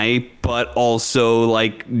high, but also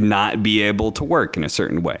like not be able to work in a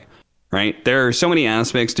certain way. Right? There are so many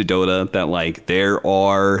aspects to Dota that like there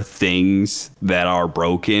are things that are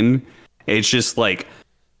broken. It's just like,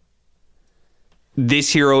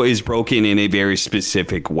 this hero is broken in a very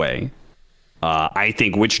specific way. I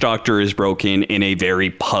think Witch Doctor is broken in a very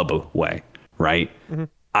pub way, right? Mm-hmm.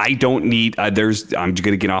 I don't need, I'm going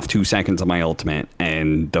to get off 2 seconds on my ultimate, and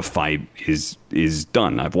and the fight is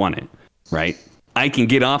done. I've won it, right? I can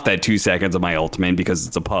get off that 2 seconds of my ultimate because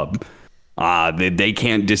it's a pub. They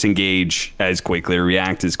can't disengage as quickly or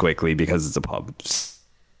react as quickly because it's a pub.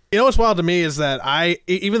 You know what's wild to me is that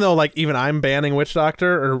even though like even I'm banning Witch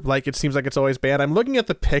Doctor, or like it seems like it's always banned, I'm looking at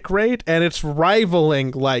the pick rate and it's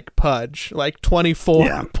rivaling like Pudge, like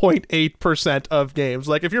 24.8% of games.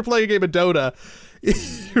 Like if you're playing a game of Dota,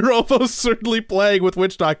 you're almost certainly playing with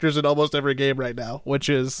Witch Doctors in almost every game right now, which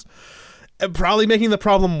is probably making the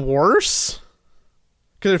problem worse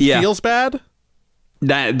because it feels bad.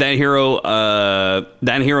 That hero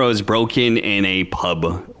is broken in a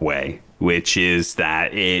pub way, which is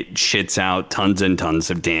that it shits out tons and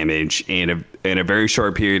tons of damage in a very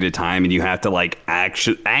short period of time, and you have to like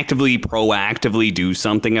proactively do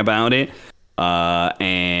something about it.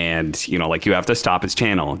 And you know, like you have to stop his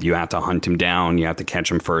channel, you have to hunt him down, you have to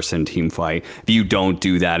catch him first in team fight. If you don't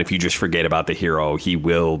do that, if you just forget about the hero, he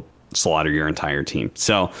will slaughter your entire team.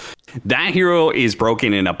 So that hero is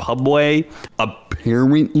broken in a pub way.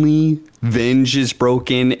 Apparently, Venge is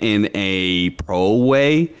broken in a pro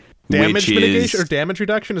way. Damage mitigation or damage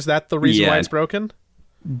reduction? Is that the reason why it's broken?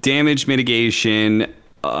 Damage mitigation.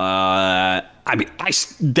 I mean,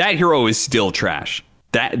 that hero is still trash.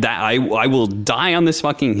 That I will die on this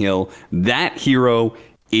fucking hill. That hero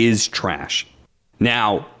is trash.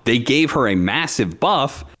 Now, they gave her a massive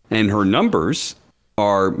buff, and her numbers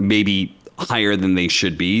are maybe higher than they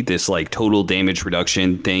should be. This like total damage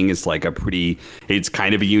reduction thing is like it's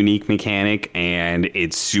kind of a unique mechanic, and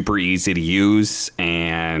it's super easy to use,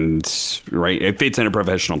 and right, it fits in a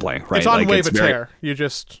professional play, right? It's on like, wave of tear. You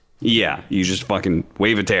just fucking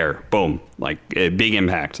wave a tear, boom, like a big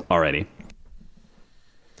impact already.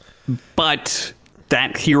 But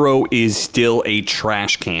that hero is still a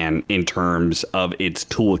trash can in terms of its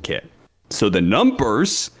toolkit. So the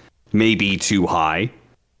numbers may be too high,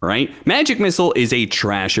 right? Magic Missile is a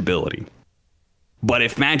trash ability. But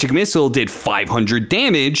if Magic Missile did 500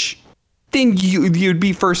 damage, then you'd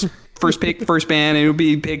be first pick, first ban, and it would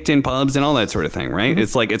be picked in pubs and all that sort of thing, right? Mm-hmm.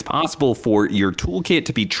 It's like it's possible for your toolkit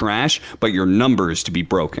to be trash, but your numbers to be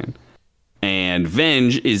broken. And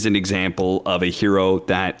Venge is an example of a hero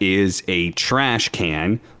that is a trash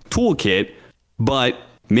can toolkit, but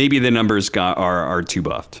maybe the numbers are too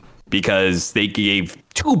buffed because they gave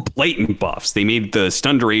two blatant buffs. They made the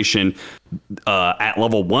stun duration at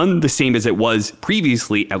level 1 the same as it was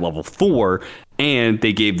previously at level 4, and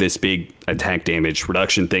they gave this big attack damage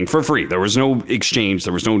reduction thing for free. There was no exchange,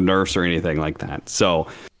 there was no nerfs or anything like that. So,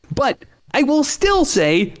 but I will still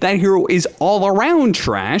say that hero is all around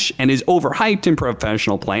trash and is overhyped in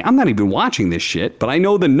professional play. I'm not even watching this shit, but I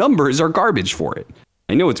know the numbers are garbage for it.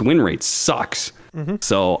 I know its win rate sucks. Mm-hmm.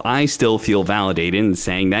 So I still feel validated in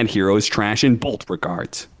saying that hero is trash in both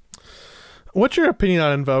regards. What's your opinion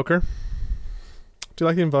on Invoker? Do you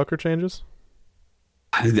like the Invoker changes?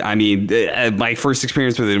 I mean, my first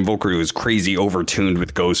experience with Invoker was crazy overtuned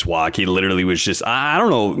with Ghost Walk. He literally was just, I don't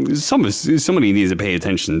know, somebody needs to pay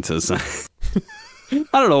attention to some.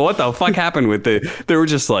 I don't know what the fuck happened with they were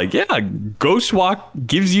just like, yeah, Ghost Walk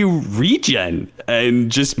gives you regen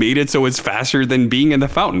and just made it so it's faster than being in the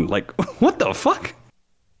fountain. Like, what the fuck?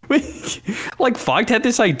 Like, Fogged had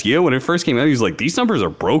this idea when it first came out. He was like, these numbers are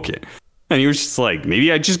broken. And he was just like,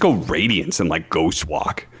 maybe I just go Radiance and like Ghost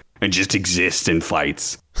Walk and just exist in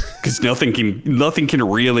fights, because nothing can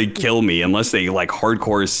really kill me unless they like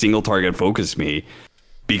hardcore single target focus me,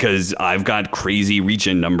 because I've got crazy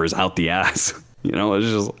regen numbers out the ass. You know,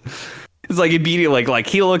 it's like immediately like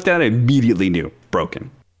he looked at it, immediately knew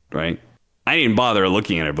broken, right? I didn't bother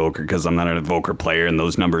looking at Invoker because I'm not an Invoker player, and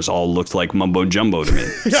those numbers all looked like mumbo jumbo to me.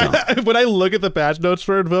 So. When I look at the patch notes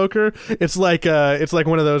for Invoker, it's like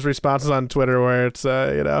one of those responses on Twitter where it's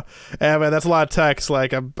hey man, that's a lot of text.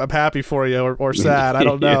 Like I'm happy for you or sad. I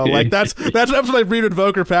don't know. Like that's when I read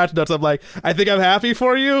Invoker patch notes. I'm like, I think I'm happy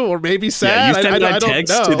for you or maybe sad. Yeah, you send that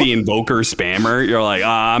text to the Invoker spammer. You're like,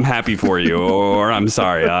 I'm happy for you, or I'm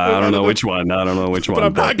sorry. I don't know which one. I don't know which one. But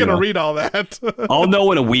I'm not gonna read all that. I'll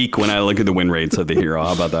know in a week when I look at the win rates of the hero.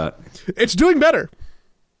 How about that? It's doing better,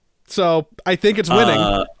 so I think it's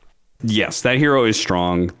winning. Yes, that hero is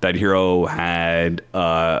strong. That hero had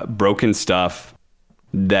broken stuff.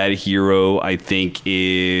 That hero, I think,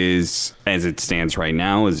 is, as it stands right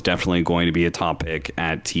now, is definitely going to be a top pick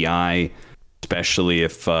at TI, especially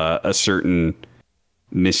if a certain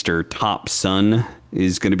Mr. Top Sun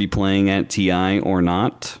is going to be playing at TI or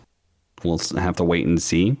not. We'll have to wait and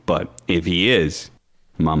see. But if he is,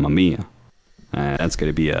 mamma mia. That's going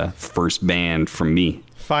to be a first ban from me.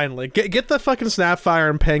 Finally. Get the fucking Snapfire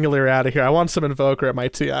and Pangolier out of here. I want some Invoker at my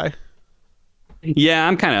TI. Yeah,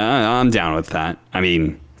 I'm down with that. I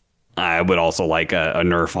mean, I would also like a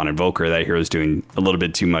nerf on Invoker. That hero's doing a little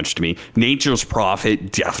bit too much to me. Nature's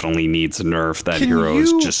Prophet definitely needs a nerf. That hero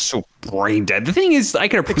is just so brain dead. The thing is, I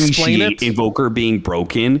can appreciate Invoker being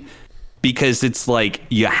broken because it's like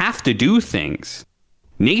you have to do things.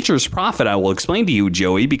 Nature's Prophet, I will explain to you,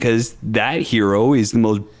 Joey, because that hero is the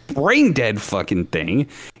most brain dead fucking thing.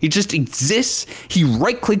 He just exists. He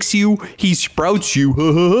right clicks you. He sprouts you.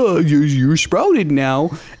 You're sprouted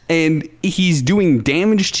now. And he's doing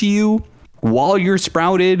damage to you while you're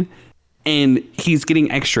sprouted. And he's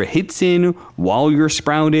getting extra hits in while you're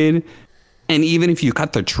sprouted. And even if you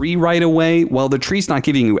cut the tree right away, well, the tree's not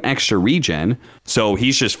giving you extra regen. So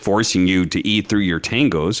he's just forcing you to eat through your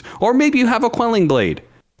tangos. Or maybe you have a Quelling Blade.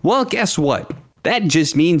 Well, guess what? That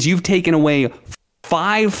just means you've taken away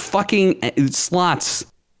 5 fucking slots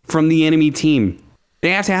from the enemy team. They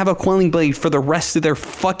have to have a Quelling Blade for the rest of their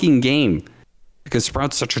fucking game. Because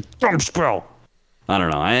Sprout's such a dumb spell. I don't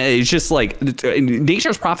know. It's just like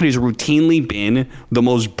Nature's Prophet has routinely been the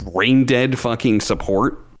most brain dead fucking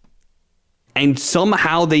support. And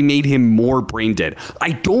somehow they made him more brain dead.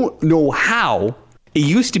 I don't know how. It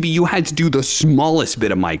used to be you had to do the smallest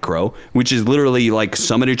bit of micro, which is literally like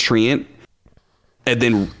summon a treant and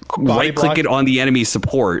then right click it on the enemy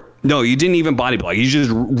support. No, you didn't even body block. You just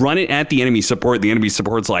run it at the enemy support. The enemy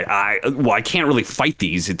support's like, I can't really fight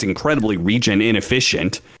these. It's incredibly regen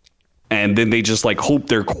inefficient. And then they just like hope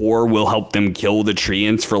their core will help them kill the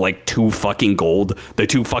treants for like 2 fucking gold. The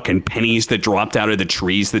 2 fucking pennies that dropped out of the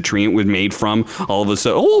trees the treant was made from. All of a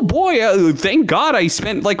sudden, oh boy, thank God I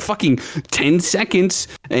spent like fucking 10 seconds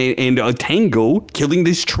and a tango killing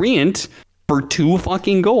this treant for 2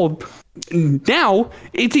 fucking gold. Now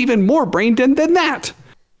it's even more brain dead than that.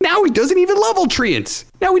 Now he doesn't even level treants.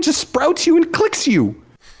 Now he just sprouts you and clicks you.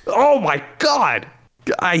 Oh my God.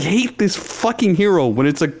 I hate this fucking hero when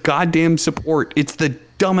it's a goddamn support. It's the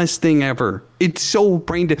dumbest thing ever. It's so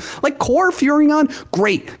brain dead. Like Core Furion,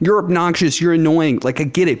 great. You're obnoxious. You're annoying. Like I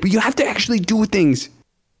get it, but you have to actually do things.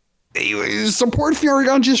 Support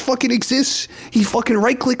Furion just fucking exists. He fucking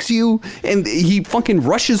right clicks you and he fucking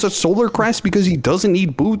rushes a Solar Crest because he doesn't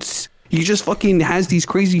need boots. He just fucking has these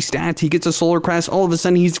crazy stats. He gets a Solar Crest. All of a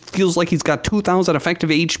sudden, he feels like he's got 2,000 effective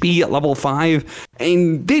HP at level 5.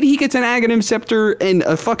 And then he gets an Aghanim Scepter and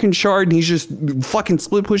a fucking Shard. And he's just fucking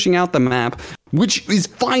split pushing out the map. Which is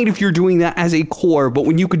fine if you're doing that as a core. But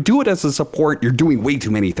when you could do it as a support, you're doing way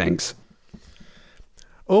too many things.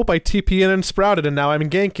 Oh, I TP in and sprouted and now I'm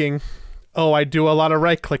ganking. Oh, I do a lot of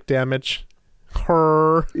right click damage.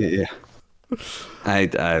 Her. Yeah.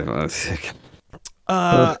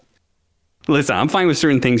 Listen, I'm fine with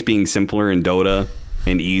certain things being simpler in Dota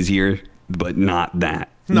and easier, but not that.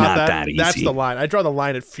 Not that easy. That's the line. I draw the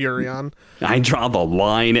line at Furion. I draw the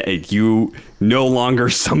line at you no longer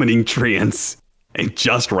summoning treants and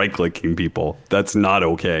just right-clicking people. That's not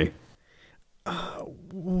okay.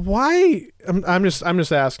 Why? I'm just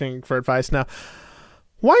asking for advice now.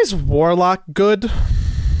 Why is Warlock good?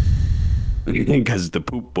 Because the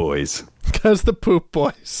poop boys. Because the poop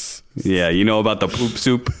boys. Yeah, you know about the poop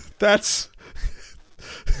soup? That's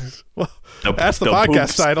that's the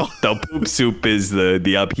podcast title. The poop soup is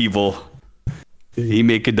the upheaval. He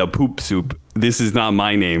making the poop soup. This is not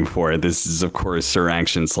my name for it. This is, of course, Sir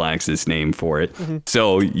Action Slacks' name for it. Mm-hmm.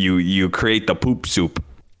 So you create the poop soup,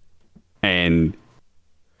 and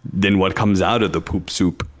then what comes out of the poop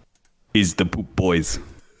soup is the poop boys.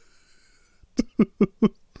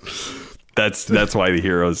 That's why the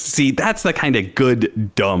heroes. See, that's the kind of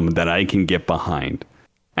good dumb that I can get behind.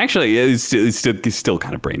 Actually, it's still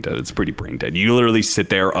kind of brain dead. It's pretty brain dead. You literally sit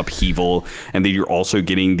there, upheaval, and then you're also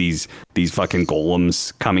getting these fucking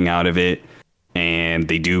golems coming out of it, and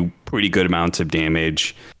they do pretty good amounts of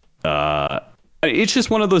damage. It's just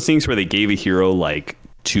one of those things where they gave a hero like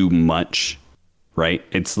too much, right?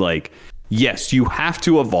 It's like, yes, you have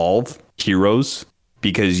to evolve heroes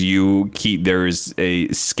because there's a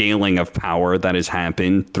scaling of power that has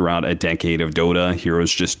happened throughout a decade of Dota.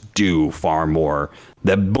 Heroes just do far more.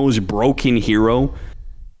 The most broken hero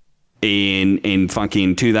in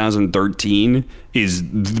fucking 2013 is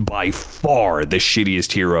by far the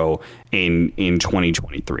shittiest hero in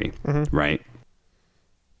 2023, right?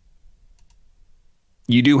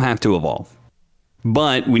 You do have to evolve.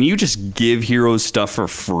 But when you just give heroes stuff for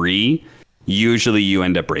free, usually you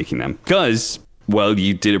end up breaking them. Because, well,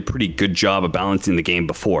 you did a pretty good job of balancing the game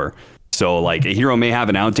before. So, like, a hero may have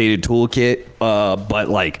an outdated toolkit, but,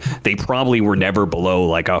 like, they probably were never below,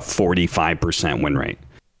 like, a 45% win rate,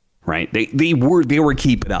 right? They were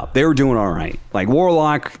keeping up. They were doing all right. Like,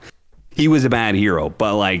 Warlock, he was a bad hero,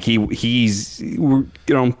 but like he's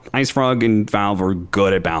Ice Frog and Valve are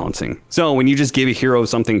good at balancing. So when you just give a hero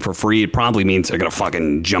something for free, it probably means they're gonna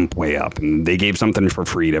fucking jump way up. And they gave something for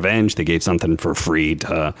free to Venge. They gave something for free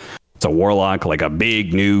to Warlock, like a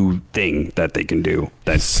big new thing that they can do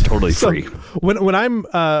that's totally free. When I'm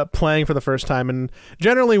playing for the first time, and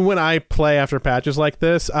generally when I play after patches like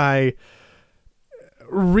this, I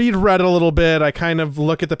read Reddit a little bit. I kind of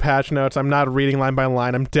look at the patch notes. I'm not reading line by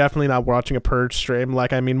line. I'm definitely not watching a Purge stream.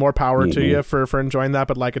 Like, I mean, more power to you for enjoying that,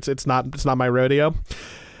 but like it's not my rodeo.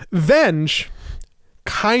 Venge,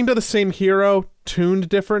 kind of the same hero, tuned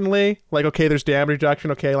differently. Like, okay, there's damage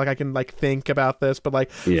reduction. Okay, like I can like think about this, but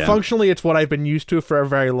like functionally, it's what I've been used to for a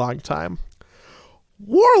very long time.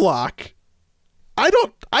 Warlock,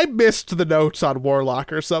 I missed the notes on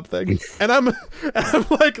Warlock or something, and I'm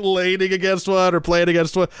like laning against one or playing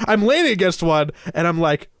against one. I'm laning against one, and I'm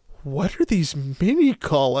like, what are these mini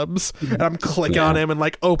columns? And I'm clicking on him and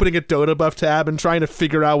like opening a Dota buff tab and trying to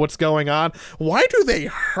figure out what's going on. Why do they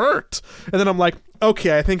hurt? And then I'm like,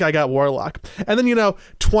 okay, I think I got Warlock. And then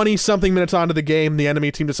 20 something minutes onto the game, the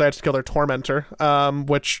enemy team decides to kill their Tormentor,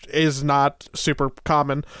 which is not super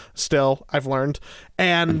common. Still, I've learned,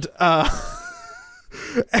 and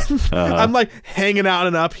I'm like hanging out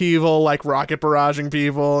in upheaval, like rocket barraging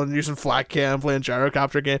people and using flat cam, playing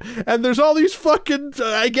gyrocopter game, and there's all these fucking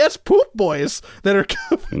I guess poop boys that are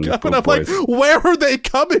coming up, and I'm like, where are they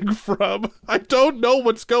coming from? I don't know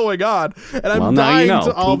what's going on, and I'm dying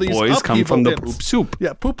to all poop these boys come from the bits. poop soup.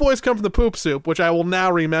 Yeah, poop boys come from the poop soup, which I will now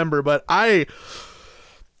remember, but I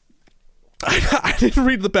didn't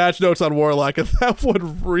read the patch notes on Warlock, and that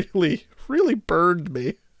one really burned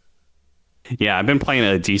me. Yeah, I've been playing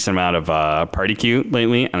a decent amount of Party Queue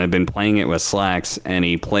lately, and I've been playing it with Slacks, and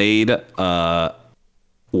he played Warlock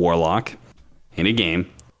in a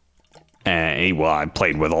game. I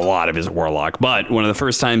played with a lot of his Warlock, but one of the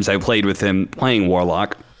first times I played with him playing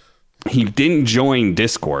Warlock, he didn't join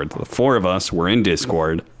Discord. The four of us were in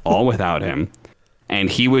Discord, all without him, and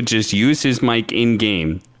he would just use his mic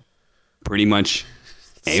in-game pretty much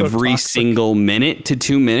every single minute to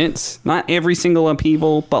 2 minutes. Not every single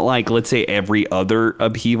upheaval, but like, let's say every other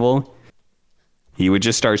upheaval. He would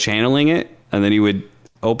just start channeling it, and then he would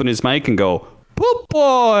open his mic and go, "Poop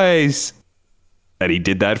boys!" And he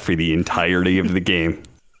did that for the entirety of the game.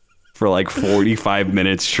 For like 45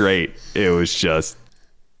 minutes straight. It was just,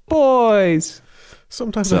 boys.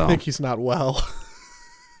 Sometimes I think he's not well.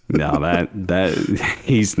 No, that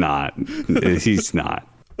he's not. He's not.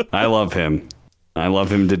 I love him. I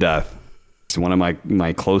love him to death. He's one of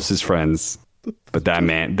my closest friends. But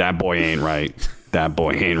that boy ain't right. That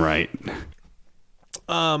boy ain't right.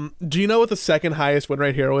 Do you know what the second highest win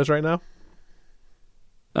rate hero is right now?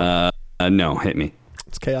 No, hit me.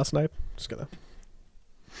 It's Chaos Knight. Just gonna.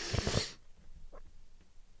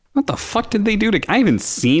 What the fuck did they do to? I haven't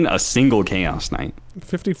seen a single Chaos Knight.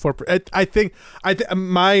 54%. I think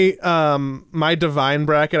my divine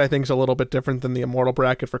bracket I think is a little bit different than the immortal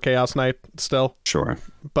bracket for Chaos Knight still. Sure.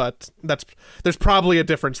 But there's probably a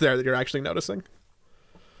difference there that you're actually noticing.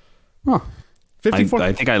 Huh. 54.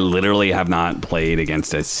 I think I literally have not played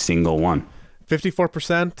against a single one.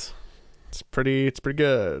 54%. It's pretty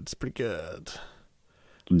good. It's pretty good.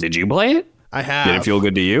 Did you play it? I have. Did it feel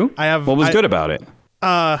good to you? I have. What was good about it?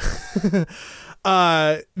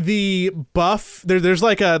 The buff there's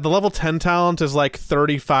like the level 10 talent is like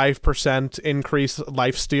 35% increase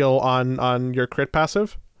lifesteal on your crit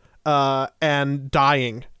passive, and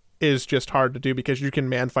dying is just hard to do because you can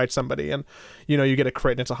man fight somebody and you get a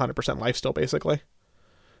crit and it's 100% lifesteal basically.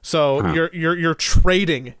 So your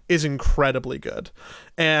trading is incredibly good.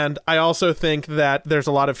 And I also think that there's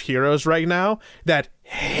a lot of heroes right now that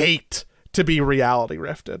hate to be reality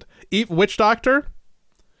rifted. Witch Doctor,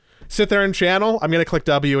 sit there and channel. I'm going to click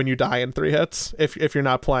W and you die in 3 hits if you're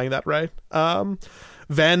not playing that right.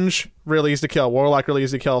 Venge, really easy to kill. Warlock, really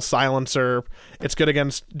easy to kill. Silencer, it's good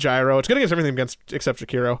against Gyro. It's good against everything except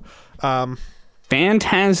Shakiro.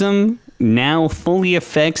 Phantasm now fully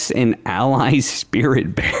affects an ally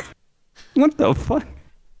Spirit Bear. What the fuck?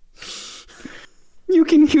 You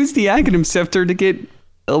can use the Aghanim Scepter to get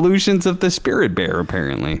illusions of the Spirit Bear,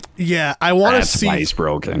 apparently. Yeah, I want to see. That's why he's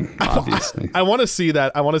broken, obviously. I want to see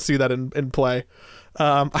that. I want to see that in play.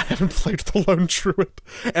 I haven't played the Lone Druid,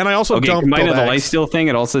 and I also don't. Combined with the lifesteal thing,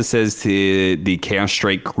 it also says the Chaos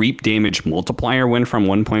Strike creep damage multiplier went from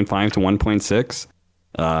 1.5 to 1.6.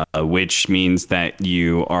 Which means that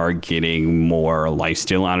you are getting more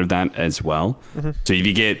lifesteal out of that as well. Mm-hmm. So if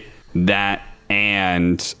you get that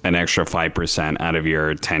and an extra 5% out of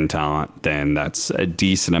your 10 talent, then that's a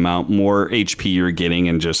decent amount more HP you're getting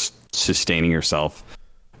and just sustaining yourself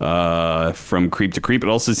from creep to creep. It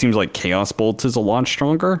also seems like Chaos Bolt is a lot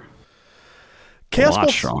stronger.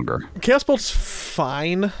 Stronger. Chaos Bolt's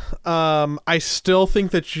fine. I still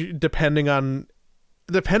think that depending on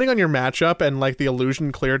your matchup and like the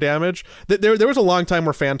illusion clear damage, there was a long time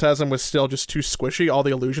where Phantasm was still just too squishy. All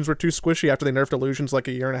the illusions were too squishy after they nerfed illusions like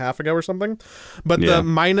a year and a half ago or something. But the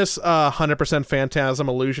minus 100% Phantasm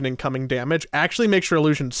illusion incoming damage actually makes your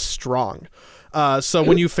illusions strong. So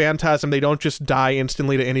when you Phantasm, they don't just die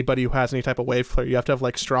instantly to anybody who has any type of wave clear. You have to have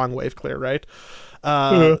like strong wave clear, right?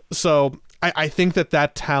 So I think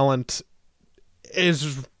that talent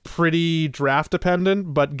is pretty draft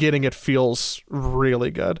dependent, but getting it feels really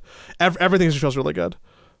good. Everything just feels really good.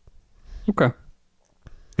 Okay.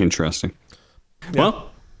 Interesting. Yeah. Well,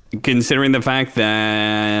 considering the fact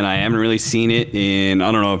that I haven't really seen it in,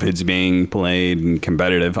 I don't know if it's being played in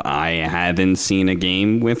competitive. I haven't seen a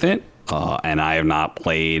game with it, and I have not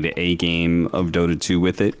played a game of Dota 2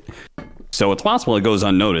 with it. So it's possible it goes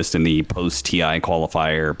unnoticed in the post-TI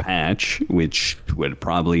qualifier patch, which would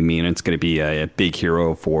probably mean it's going to be a big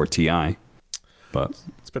hero for TI. But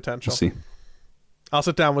it's potential. We'll see. I'll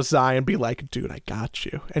sit down with Zai and be like, dude, I got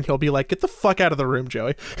you. And he'll be like, get the fuck out of the room,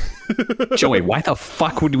 Joey. Joey, why the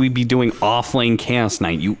fuck would we be doing offlane Chaos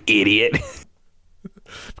Knight, you idiot?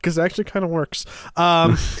 Because it actually kind of works.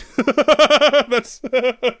 That's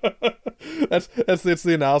the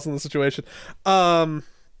analysis of the situation.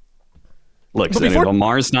 Look, so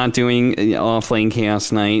Amar's not doing offlane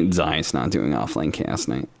Chaos Knight. Zai's not doing offlane Chaos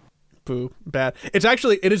Knight. Boo. Bad.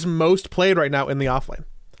 It is most played right now in the offlane.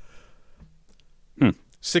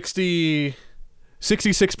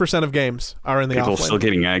 66% of games are in the offlane. People still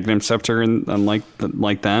getting Aghanim Scepter and like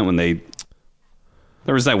that when they...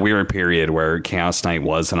 There was that weird period where Chaos Knight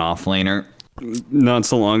was an offlaner not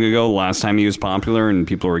so long ago, last time he was popular, and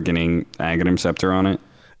people were getting Aghanim Scepter on it.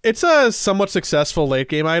 It's a somewhat successful late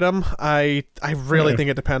game item. I really think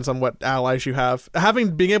it depends on what allies you have.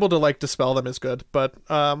 Being able to like dispel them is good, but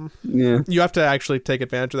you have to actually take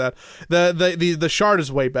advantage of that. The shard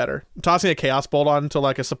is way better. Tossing a Chaos Bolt onto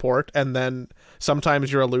like a support, and then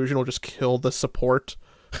sometimes your illusion will just kill the support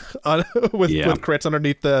with crits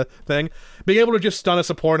underneath the thing. Being able to just stun a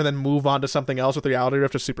support and then move on to something else with Reality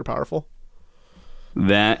Rift is super powerful.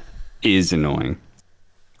 That is annoying.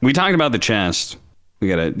 We talked about the chest. We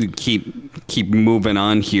gotta keep moving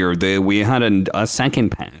on here. We had a second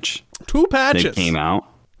patch. 2 patches that came out.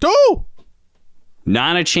 2.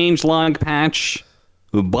 Not a changelog patch,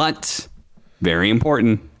 but very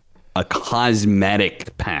important, a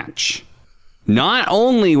cosmetic patch. Not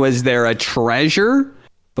only was there a treasure,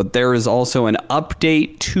 but there is also an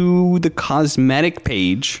update to the cosmetic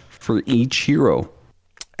page for each hero,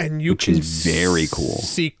 and which is very cool.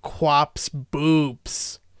 See Quap's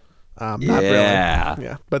boobs. Not really.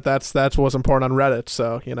 Yeah, but that's what was important on Reddit.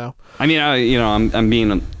 So I mean, I'm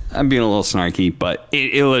being a little snarky, but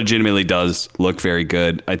it legitimately does look very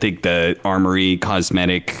good. I think the Armory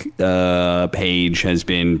cosmetic page has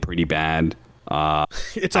been pretty bad.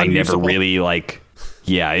 It's I never really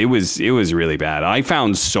Yeah, it was really bad. I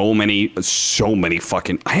found so many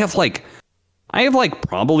fucking. I have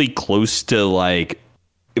probably close to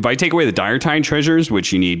if I take away the Dire Tide treasures,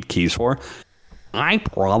 which you need keys for. I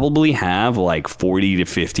probably have 40 to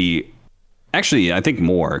 50. Actually, I think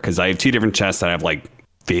more, because I have 2 different chests that have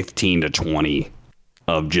 15 to 20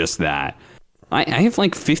 of just that. I have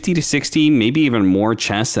 50 to 60, maybe even more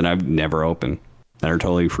chests that I've never opened that are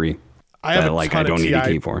totally free. I don't need a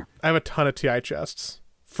key for. I have a ton of TI chests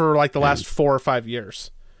for the last 4 or 5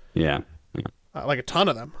 years. Yeah. A ton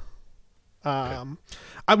of them.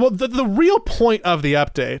 The real point of the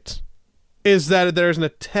update is that there's an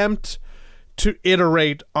attempt to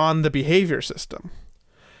iterate on the behavior system.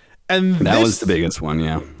 And that was the biggest one,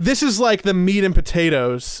 yeah. This is the meat and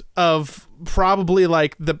potatoes of probably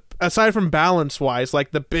aside from balance wise,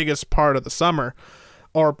 the biggest part of the summer,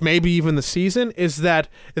 or maybe even the season, is that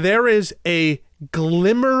there is a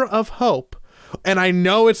glimmer of hope. And I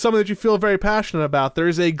know it's something that you feel very passionate about. There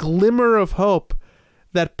is a glimmer of hope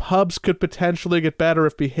that pubs could potentially get better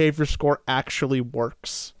if behavior score actually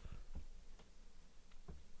works.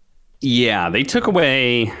 Yeah, they took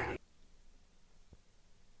away.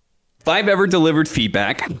 If I've ever delivered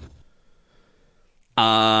feedback,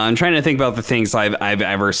 I'm trying to think about the things I've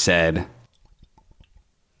ever said.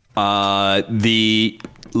 The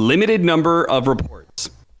limited number of reports.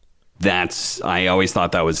 I always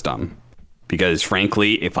thought that was dumb. Because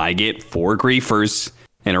frankly, if I get 4 griefers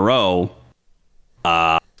in a row,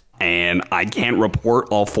 and I can't report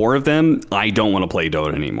all 4 of them, I don't want to play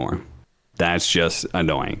Dota anymore. That's just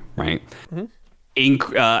annoying, right?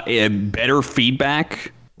 Mm-hmm. Better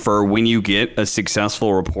feedback for when you get a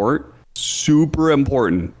successful report, super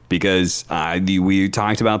important, because we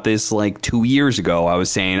talked about this like 2 years ago. I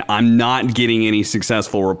was saying I'm not getting any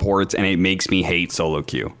successful reports, and it makes me hate solo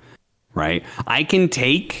queue, right? I can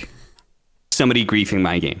take somebody griefing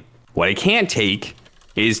my game. What I can't take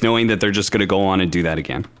is knowing that they're just going to go on and do that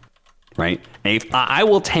again, right? And if I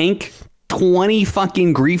will tank 20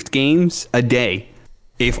 fucking griefed games a day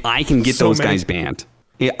if I can get those guys banned.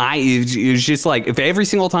 It was just like, if every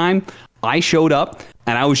single time I showed up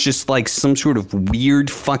and I was just like some sort of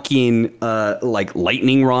weird fucking like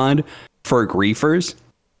lightning rod for griefers,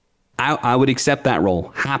 I would accept that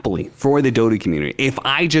role happily for the Dota community if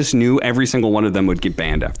I just knew every single one of them would get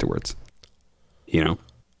banned afterwards, you know.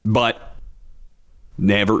 But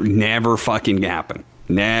never fucking happened.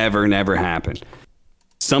 Never happened.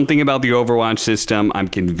 Something about the Overwatch system, I'm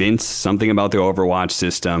convinced something about the Overwatch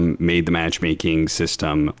system made the matchmaking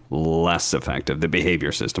system less effective, the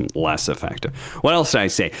behavior system less effective. What else did I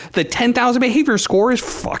say? The 10,000 behavior score is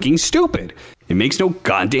fucking stupid. It makes no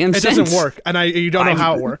goddamn sense. It doesn't work, and you don't know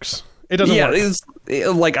how it works. It doesn't work. It's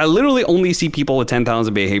like, I literally only see people with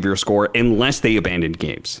 10,000 behavior score unless they abandoned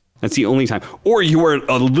games. That's the only time. Or you are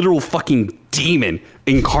a literal fucking demon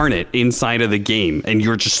incarnate inside of the game, and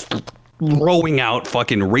you're just throwing out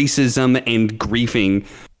fucking racism and griefing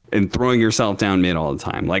and throwing yourself down mid all the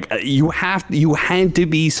time. Like, you had to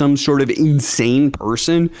be some sort of insane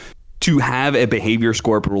person to have a behavior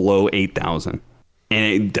score below 8,000.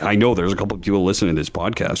 And I know there's a couple of people listening to this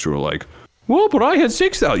podcast who are like, well, but I had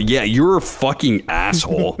 6,000. Yeah, you're a fucking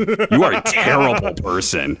asshole. You are a terrible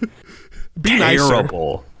person. Be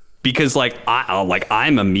terrible. Nicer. Because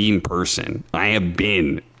I'm a mean person. I have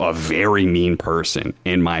been a very mean person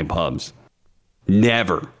in my pubs.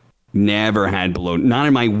 Never had below. Not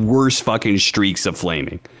in my worst fucking streaks of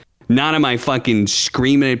flaming. Not in my fucking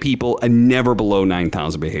screaming at people. Never below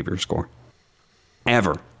 9,000 behavior score.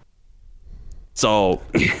 Ever. So,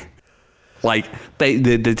 like,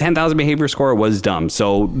 the 10,000 behavior score was dumb.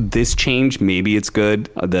 So this change, maybe it's good.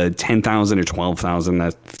 The 10,000 or 12,000,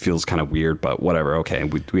 that feels kind of weird, but whatever. Okay,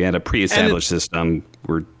 we had a pre-established system.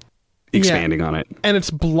 We're expanding on it. And it's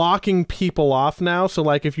blocking people off now. So,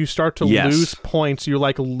 like, if you start to lose points, you're,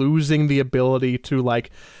 like, losing the ability to,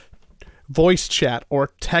 like, voice chat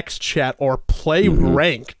or text chat or play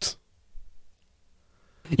ranked.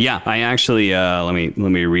 Yeah, I actually, let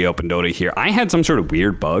me reopen Dota here. I had some sort of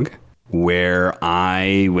weird bug where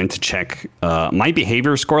I went to check my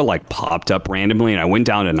behavior score, like, popped up randomly, and I went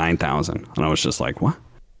down to 9,000, and I was just like, what?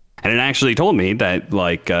 And it actually told me that,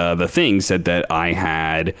 like, the thing said that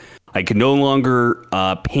I could no longer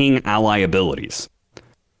ping ally abilities.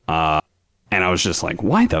 And I was just like,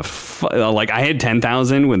 why the fuck? Like, I had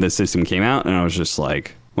 10,000 when the system came out, and I was just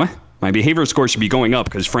like, what? My behavior score should be going up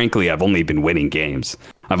because, frankly, I've only been winning games.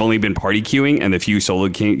 I've only been party queuing, and the few solo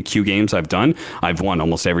queue games I've done, I've won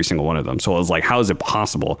almost every single one of them. So I was like, how is it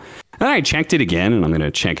possible? And then I checked it again, and I'm going to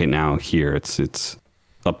check it now here. It's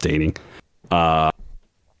updating.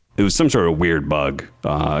 It was some sort of weird bug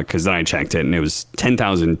because then I checked it, and it was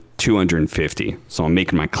 10,250. So I'm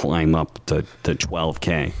making my climb up to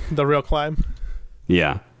 12K. The real climb?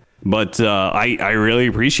 Yeah. But I really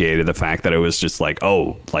appreciated the fact that it was just like,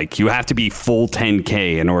 oh, like, you have to be full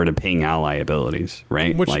 10K in order to ping ally abilities,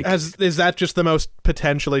 right? Which like, is that just the most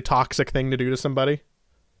potentially toxic thing to do to somebody?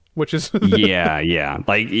 Which is yeah.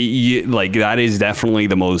 Like, like, that is definitely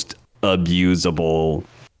the most abusable.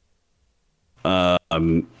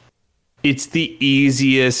 It's the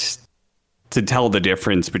easiest to tell the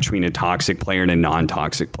difference between a toxic player and a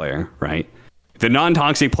non-toxic player, right? If the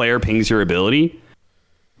non-toxic player pings your ability,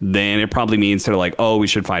 then it probably means they're like, oh, we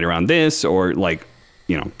should fight around this, or, like,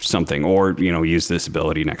 you know, something, or, you know, use this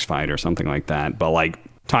ability next fight or something like that. But, like,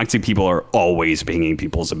 toxic people are always pinging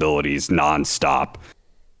people's abilities nonstop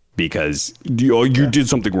because you did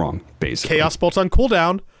something wrong, basically. Chaos bolts on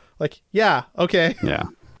cooldown. Like, yeah, okay. Yeah.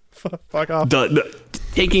 Fuck off.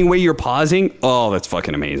 Taking away your pausing, oh, that's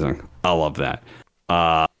fucking amazing. I love that.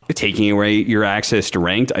 Taking away your access to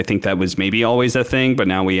ranked, I think that was maybe always a thing, but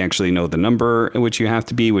now we actually know the number at which you have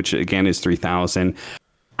to be, which again is 3,000.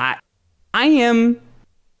 I am,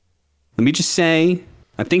 let me just say,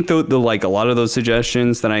 I think the like, a lot of those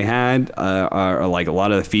suggestions that I had are like, a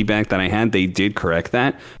lot of the feedback that I had, they did correct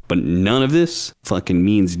that, but none of this fucking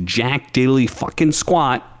means jack diddly fucking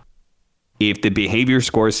squat if the behavior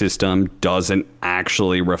score system doesn't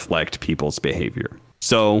actually reflect people's behavior.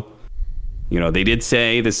 So, you know, they did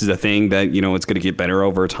say this is a thing that, you know, it's going to get better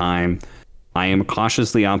over time. I am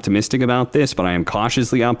cautiously optimistic about this, but I am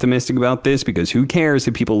cautiously optimistic about this because who cares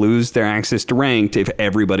if people lose their access to ranked if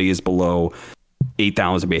everybody is below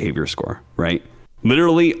 8,000 behavior score, right?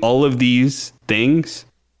 Literally all of these things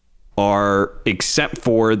are, except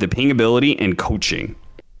for the ping ability and coaching,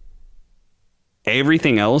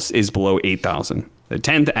 everything else is below 8,000. At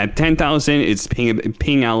 10,000, it's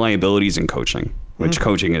ping ally abilities and coaching, which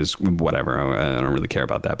coaching is whatever. I don't really care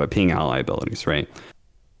about that, but ping ally abilities, right?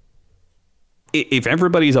 If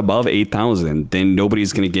everybody's above 8,000, then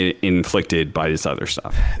nobody's going to get inflicted by this other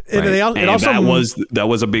stuff. Right? That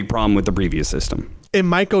was a big problem with the previous system. It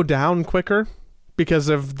might go down quicker because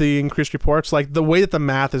of the increased reports. Like the way that the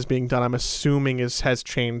math is being done, I'm assuming has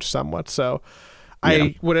changed somewhat. So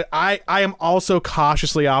I am also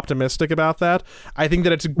cautiously optimistic about that. I think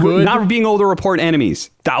that it's good. Not being able to report enemies.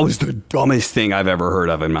 That was the dumbest thing I've ever heard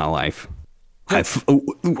of in my life.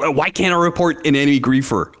 Why can't I report an enemy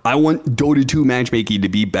griefer? I want Dota 2 matchmaking to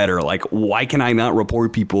be better. Like, why can I not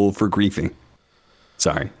report people for griefing?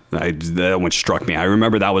 Sorry, that one struck me. I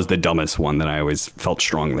remember that was the dumbest one that I always felt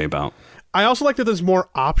strongly about. I also like that there's more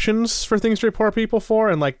options for things to report people for,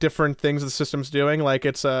 and like different things the system's doing. Like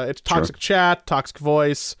it's toxic chat, toxic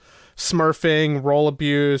voice, smurfing, role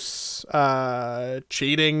abuse,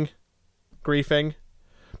 cheating, griefing,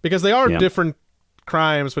 because they are different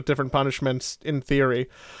crimes with different punishments in theory.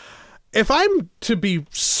 If I'm to be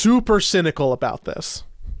super cynical about this,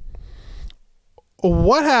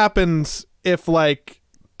 what happens if like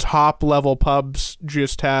top level pubs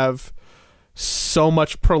just have so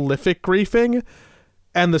much prolific griefing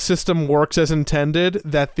and the system works as intended,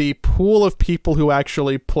 that the pool of people who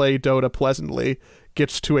actually play Dota pleasantly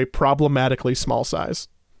gets to a problematically small size?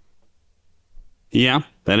 Yeah,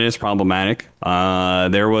 that is problematic.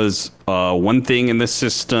 There was one thing in the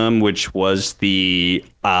system, which was the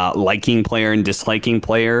liking player and disliking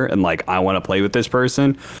player, and like, I want to play with this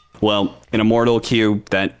person. Well, in Immortal queue,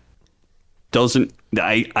 that doesn't,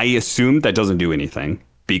 I assume that doesn't do anything,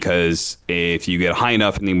 because if you get high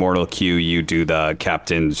enough in the Immortal queue, you do the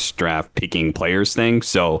captain's draft picking players thing.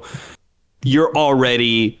 So you're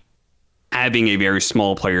already having a very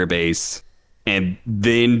small player base. And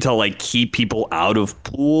then to like keep people out of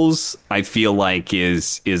pools, I feel like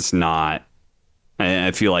is not.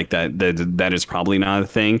 I feel like that is probably not a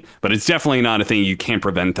thing, but it's definitely not a thing. You can't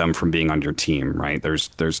prevent them from being on your team, right?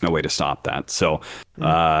 There's no way to stop that. So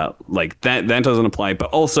like that doesn't apply.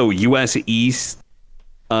 But also US East,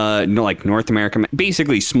 like North America,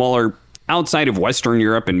 basically smaller outside of Western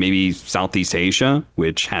Europe and maybe Southeast Asia,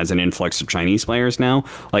 which has an influx of Chinese players now.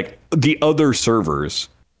 Like the other servers.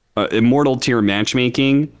 Immortal tier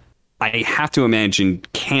matchmaking, I have to imagine,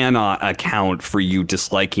 cannot account for you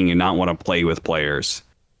disliking and not want to play with players.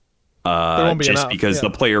 Just because the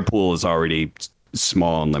player pool is already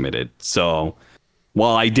small and limited. So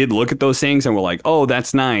while I did look at those things and we're like, oh,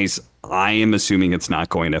 that's nice, I am assuming it's not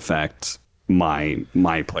going to affect my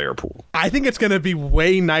player pool. I think it's going to be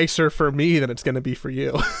way nicer for me than it's going to be for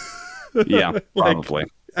you. Yeah, probably.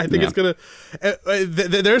 I think it's gonna.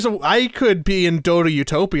 I could be in Dota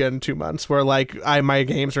Utopia in 2 months, where like my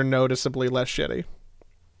games are noticeably less shitty.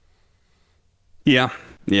 Yeah.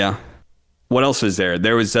 What else is there?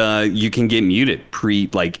 There was you can get muted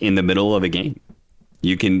in the middle of a game.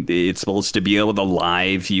 It's supposed to be able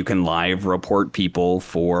to you can live report people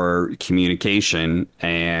for communication,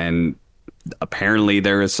 and apparently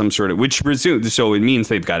there is some sort of, so it means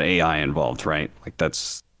they've got AI involved, right? Like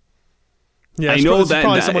that's. Yeah, I know that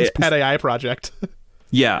probably someone's pet AI project.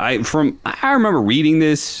 Yeah, I remember reading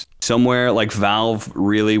this somewhere. Like Valve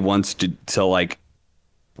really wants to like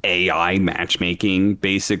AI matchmaking,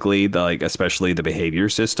 basically, especially the behavior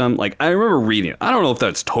system. Like I remember reading it. I don't know if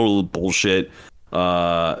that's total bullshit,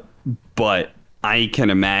 but I can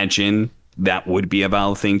imagine that would be a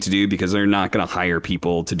Valve thing to do, because they're not going to hire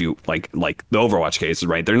people to do like the Overwatch cases,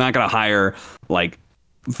 right? They're not going to hire like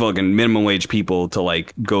fucking minimum wage people to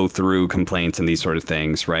like go through complaints and these sort of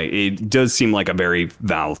things, right? It does seem like a very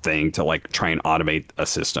Valve thing to like try and automate a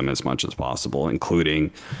system as much as possible,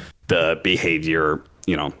 including the behavior,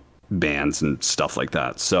 bans and stuff like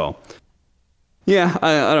that. So yeah,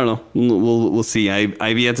 I don't know. We'll see.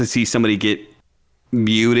 I've yet to see somebody get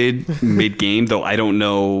muted mid game, though. I don't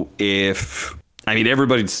know if,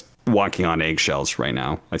 everybody's walking on eggshells right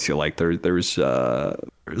now. I feel like there's a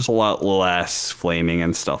lot less flaming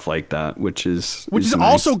and stuff like that, which is nice.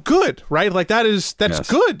 Also good, right? Like that's yes.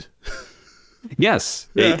 Good. Yes,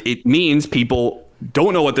 yeah. It means people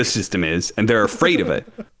don't know what the system is and they're afraid of it,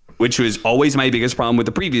 which was always my biggest problem with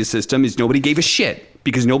the previous system. Is nobody gave a shit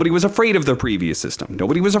because nobody was afraid of the previous system.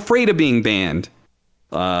 Nobody was afraid of being banned.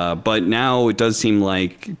 But now it does seem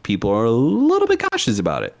like people are a little bit cautious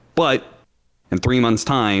about it. But in 3 months'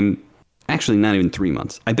 time, actually not even 3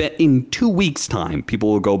 months, I bet in 2 weeks' time,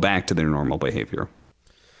 people will go back to their normal behavior.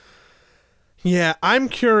 Yeah, I'm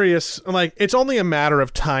curious. Like, it's only a matter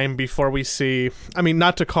of time before we see. I mean,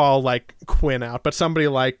 not to call like Quinn out, but somebody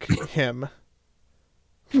like him.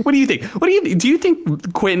 What do you think? Do you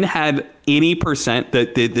think Quinn had any percent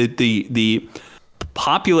that the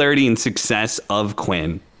popularity and success of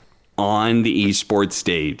Quinn on the esports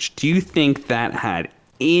stage? Do you think that had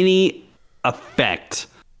any effect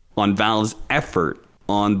on Valve's effort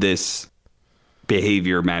on this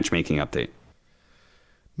behavior matchmaking update?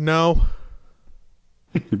 No.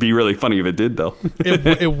 It'd be really funny if it did, though.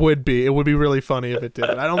 It would be. It would be really funny if it did.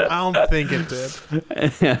 I don't think it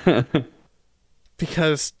did.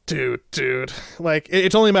 Because, dude, like,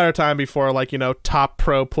 it's only a matter of time before, like, top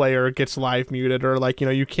pro player gets live muted, or, like,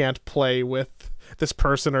 you can't play with this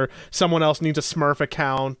person, or someone else needs a Smurf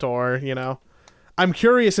account, or, I'm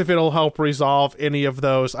curious if it'll help resolve any of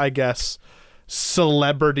those, I guess,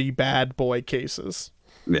 celebrity bad boy cases.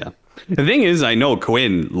 Yeah. The thing is, I know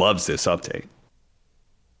Quinn loves this update,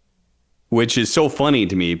 which is so funny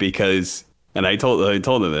to me because, and I told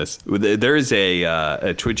her this, there's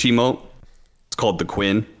a Twitch emote. It's called the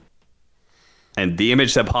Quinn. And the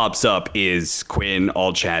image that pops up is Quinn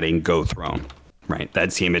all chatting, go throne. Right?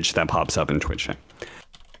 That's the image that pops up in Twitch.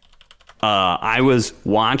 I was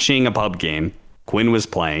watching a pub game. Quinn was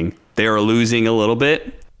playing. They were losing a little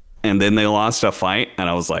bit. And then they lost a fight. And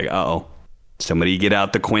I was like, uh-oh. Somebody get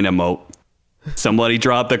out the Quinn emote. Somebody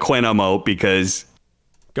drop the Quinn emote because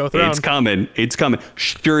go throne. It's coming. It's coming.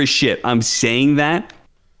 Sure as shit. I'm saying that.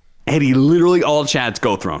 And he literally all chats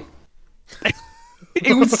go throne.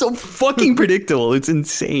 It was so fucking predictable. It's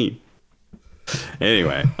insane.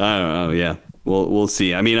 Anyway, I don't know. Yeah, we'll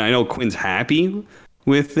see. I mean, I know Quinn's happy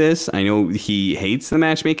with this. I know he hates the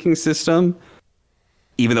matchmaking system,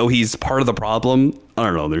 even though he's part of the problem. I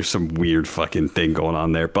don't know. There's some weird fucking thing going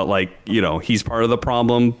on there, but like, he's part of the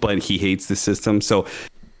problem, but he hates the system. So,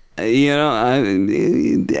 every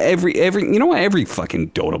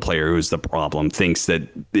fucking Dota player who's the problem thinks that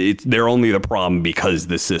they're only the problem because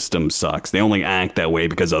the system sucks. They only act that way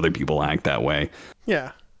because other people act that way.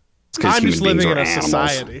 Yeah. I'm just living in a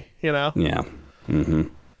society, Yeah. Mm-hmm.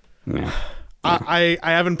 Yeah. I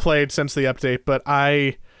haven't played since the update, but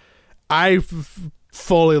I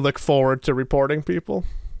fully look forward to reporting people.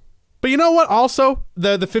 But you know what? Also,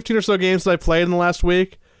 the 15 or so games that I played in the last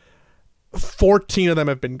week, 14 of them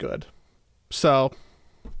have been good. So,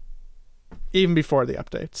 even before the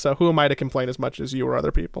update. So, who am I to complain as much as you or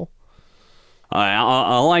other people?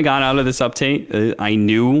 All I got out of this update, I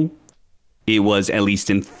knew it was, at least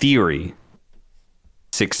in theory,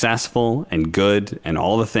 successful and good and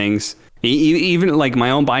all the things. Even like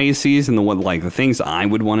my own biases and the things I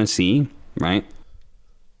would want to see, right?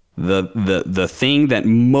 The thing that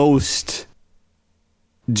most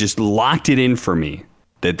just locked it in for me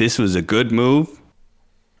that this was a good move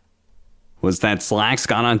was that Slacks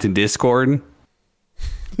got onto Discord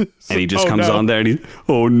and he just comes on there and he's,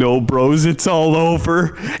 oh no, bros, it's all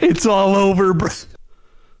over. It's all over, bro.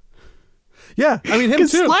 Yeah, I mean, him too.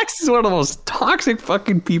 Slacks is one of the most toxic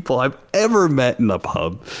fucking people I've ever met in the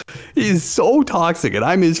pub. He's so toxic, and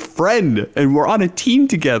I'm his friend, and we're on a team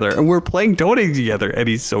together, and we're playing Dota together, and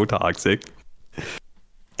he's so toxic.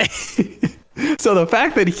 So the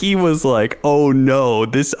fact that he was like, oh no,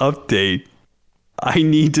 this update, I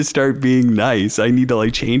need to start being nice. I need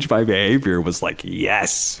to change my behavior was like,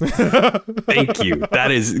 yes. Thank you.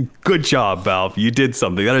 That is good job, Valve. You did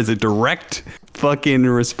something. That is a direct fucking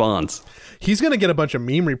response. He's going to get a bunch of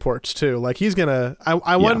meme reports too. Like he's going to,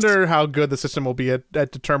 I wonder how good the system will be at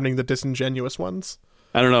determining the disingenuous ones.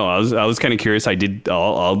 I don't know. I was kind of curious.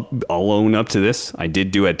 I'll own up to this. I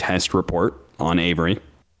did do a test report on Avery.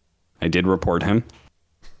 I did report him.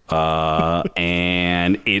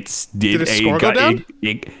 And it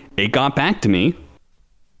got back to me.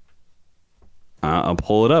 I'll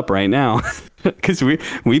pull it up right now because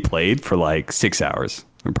we played for like 6 hours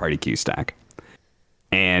in Party Q stack.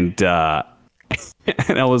 And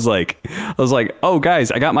and I was like, oh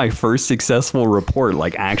guys, I got my first successful report,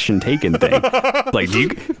 like action taken thing. Like,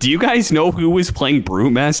 do you guys know who was playing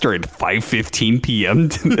Brewmaster at 5:15 p.m.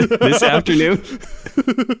 this afternoon?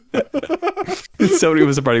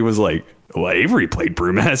 Somebody was like, well, Avery played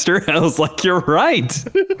Brewmaster. I was like, you're right.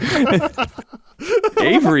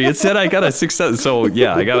 Avery, it said I got a success. So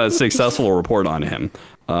yeah, I got a successful report on him.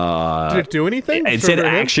 Did it do anything? It said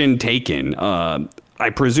action taken. I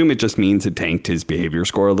presume it just means it tanked his behavior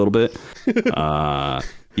score a little bit. Yeah.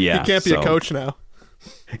 He can't be a coach now.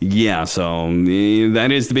 Yeah, so that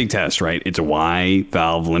is the big test, right? It's why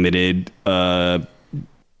Valve limited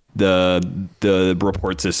the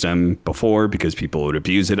report system before because people would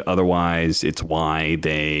abuse it otherwise. It's why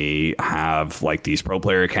they have like these pro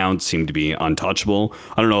player accounts seem to be untouchable.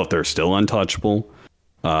 I don't know if they're still untouchable.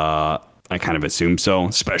 I kind of assume so,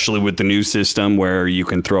 especially with the new system where you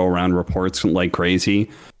can throw around reports like crazy.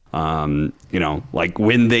 Like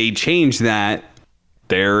when they change that,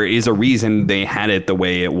 there is a reason they had it the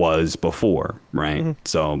way it was before, right? Mm-hmm.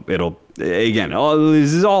 So it'll, again,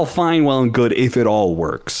 this is all fine, well and good if it all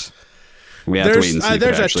works. We have to wait and see if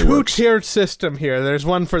it actually works. There's a two-tiered system here. There's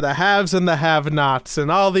one for the haves and the have-nots,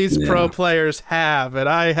 and all these pro players have, and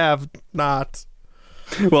I have not.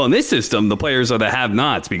 Well, in this system, the players are the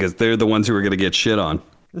have-nots because they're the ones who are going to get shit on.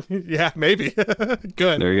 Yeah, maybe.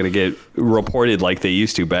 Good. They're going to get reported like they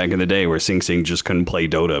used to back in the day where Sing Sing just couldn't play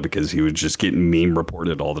Dota because he was just getting meme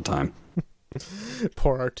reported all the time.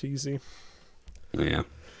 Poor Arteezy. Yeah.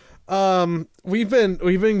 We've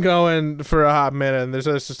been going for a hot minute, and there's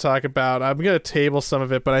this to talk about. I'm gonna table some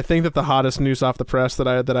of it, but I think that the hottest news off the press that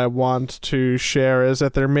I want to share is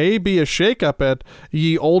that there may be a shakeup at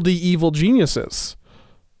Ye Olde Evil Geniuses.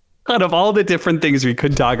 Out of all the different things we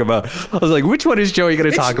could talk about, I was like, which one is Joey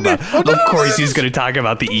going to talk about? Of course he's going to talk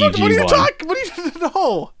about the EG one. What are you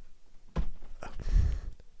no.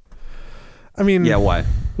 I mean... Yeah, why?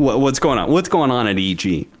 What's going on? What's going on at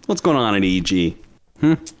EG? What's going on at EG?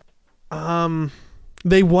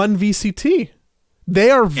 They won VCT.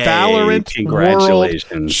 They are Valorant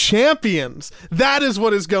World Champions. That is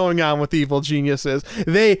what is going on with Evil Geniuses.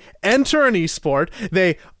 They enter an esport.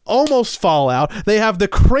 They almost fall out. They have the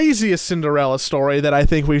craziest Cinderella story that I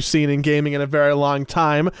think we've seen in gaming in a very long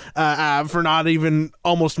time for not even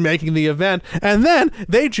almost making the event. And then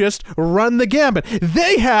they just run the gambit.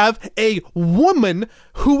 They have a woman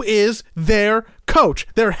who is their coach.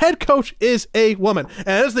 Their head coach is a woman. And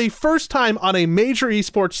that is the first time on a major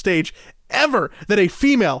esports stage ever that a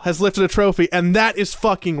female has lifted a trophy, and that is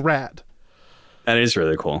fucking rad. That is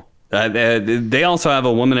really cool. They also have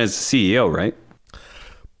a woman as CEO, right?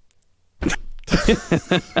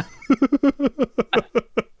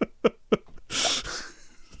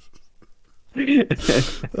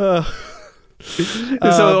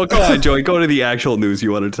 So go on, Joey. Go to the actual news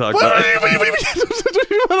you wanted to talk about. What are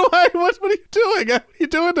you doing? What are you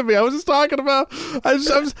doing to me? I was just talking about.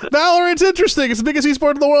 Valorant's interesting. It's the biggest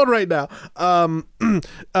esport in the world right now.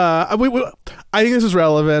 I think this is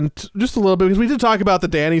relevant just a little bit because we did talk about the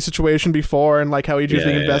Danny situation before and like how EG was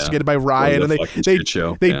being investigated by Riot, and they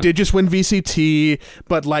did just win VCT,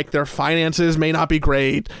 but like their finances may not be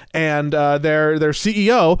great, and their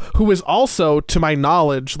CEO, who is also, to my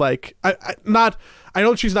knowledge, like I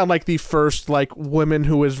know she's not like the first like woman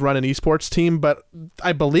who has run an esports team, but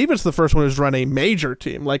I believe it's the first one who's run a major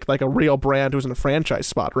team, like a real brand who's in a franchise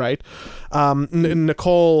spot, right?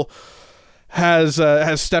 Nicole has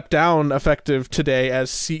stepped down effective today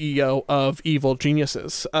as CEO of Evil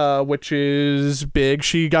Geniuses, which is big.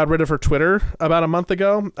 She got rid of her Twitter about a month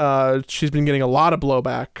ago. She's been getting a lot of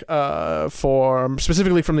blowback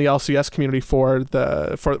specifically from the LCS community for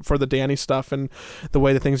the Danny stuff and the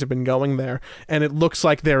way that things have been going there. And it looks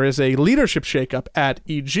like there is a leadership shakeup at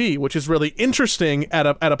EG, which is really interesting at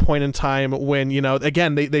a point in time when, you know,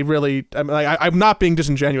 again, they really, I mean, I'm not being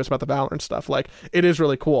disingenuous about the Valorant stuff. Like, it is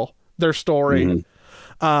really cool, their story.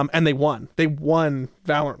 And they won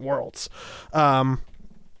Valorant Worlds.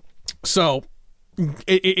 So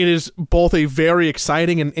it is both a very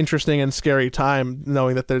exciting and interesting and scary time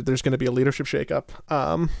knowing that there's going to be a leadership shakeup.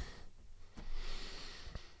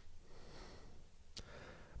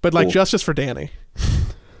 But like, justice for Danny.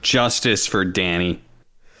 Justice for Danny.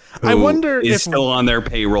 I wonder if is still on their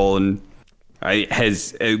payroll and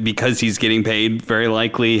because he's getting paid, very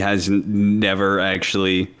likely has never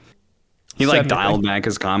actually. He like dialed back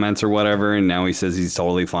his comments or whatever, and now he says he's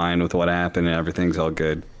totally fine with what happened and everything's all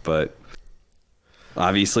good. But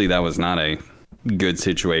obviously that was not a good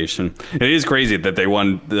situation. It is crazy that they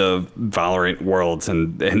won the Valorant Worlds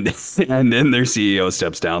and then their CEO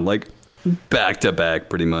steps down like back to back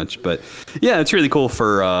pretty much. But yeah, it's really cool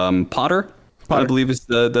for Potter, I believe is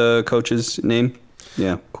the coach's name.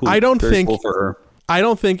 Yeah, cool. I don't think cool for her. I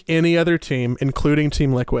don't think any other team, including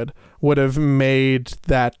Team Liquid, would have made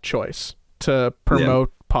that choice to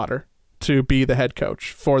promote Potter to be the head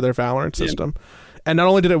coach for their Valorant system. And not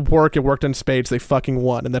only did it work in spades, they fucking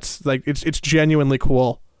won. And that's like, it's genuinely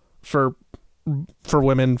cool for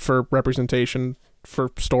women, for representation, for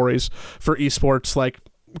stories, for esports, like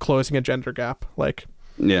closing a gender gap. Like,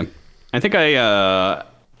 yeah, I think I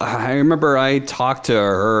remember I talked to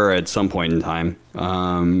her at some point in time.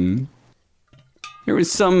 There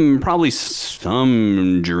was probably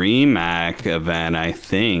some DreamHack event, I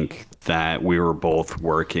think, that we were both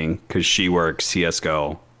working because she worked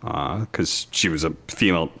CSGO because she was a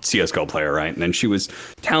female CSGO player, right? And then she was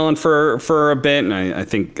talent for a bit, and I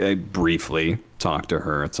think I briefly talked to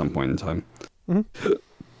her at some point in time. Mm-hmm.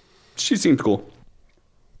 She seemed cool.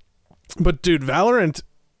 But dude, Valorant,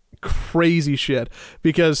 crazy shit.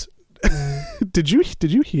 Because did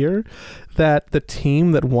you hear that the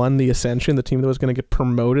team that won the Ascension, the team that was going to get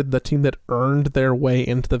promoted, the team that earned their way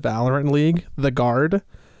into the Valorant League, the Guard,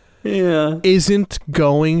 isn't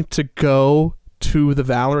going to go to the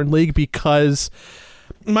Valorant League because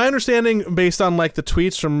my understanding, based on like the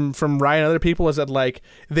tweets from Ryan and other people, is that like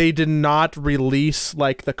they did not release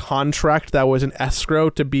like the contract that was in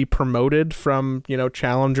escrow to be promoted from, you know,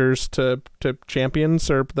 challengers to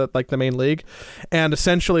champions or the main league, and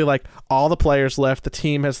essentially like all the players left. The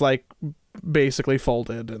team has like basically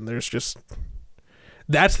folded, and there's just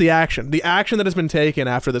that's the action. The action that has been taken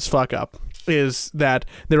after this fuck up is that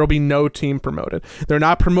there will be no team promoted. They're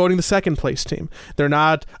not promoting the second place team. They're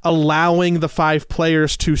not allowing the 5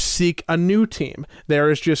 players to seek a new team. There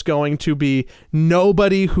is just going to be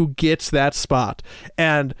nobody who gets that spot.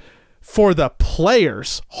 And for the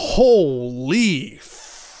players, holy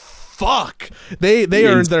fuck, they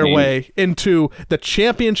earned their way into the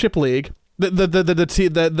championship league,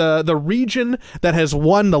 the region that has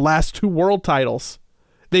won the last 2 world titles.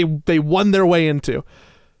 They won their way into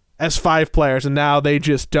as 5 players, and now they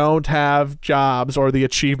just don't have jobs or the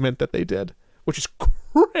achievement that they did, which is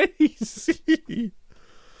crazy.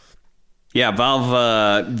 Yeah,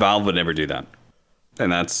 Valve would never do that,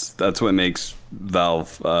 and that's what makes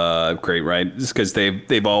Valve great, right? Just because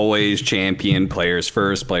they've always championed players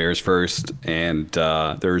first, and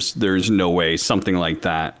there's no way something like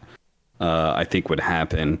that I think would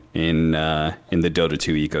happen in the Dota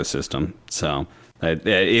 2 ecosystem. So.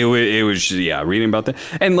 It was reading about that,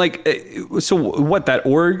 and like, so what that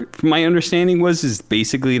org, from my understanding, is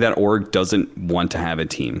basically that org doesn't want to have a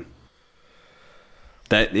team.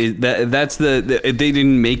 That's they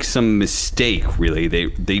didn't make some mistake, really.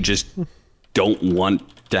 They just don't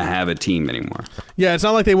want to have a team anymore. Yeah, it's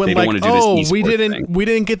not like they went like, oh, we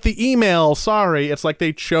didn't get the email, sorry. It's like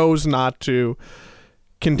they chose not to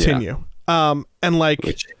continue. And like.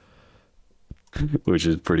 Which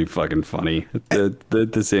is pretty fucking funny at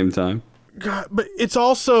the same time. God, but it's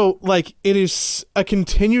also like it is a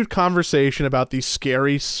continued conversation about the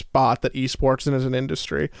scary spot that esports is as an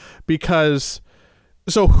industry, because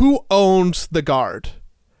so who owns the Guard?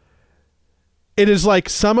 It is like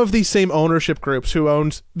some of these same ownership groups who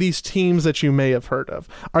owns these teams that you may have heard of.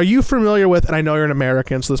 Are you familiar with, and I know you're an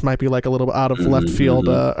American, so this might be like a little out of left field,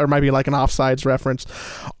 or might be like an offsides reference,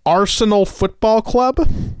 Arsenal Football Club?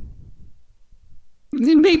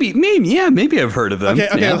 Maybe I've heard of them. Okay,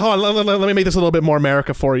 yeah. Hold on. Let me make this a little bit more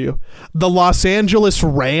America for you. The Los Angeles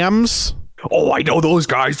Rams. Oh, I know those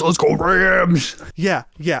guys. Let's go Rams. Yeah.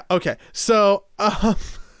 Okay. So, and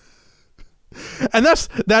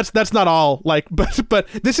that's not all. Like, but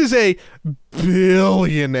this is a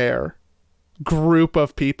billionaire group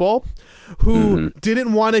of people who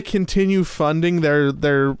didn't want to continue funding their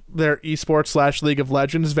esports / League of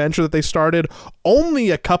Legends venture that they started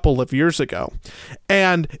only a couple of years ago,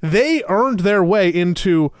 and they earned their way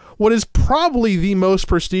into what is probably the most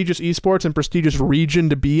prestigious esports and prestigious region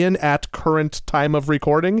to be in at current time of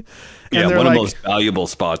recording. And one of the most valuable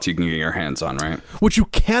spots you can get your hands on, right? Which you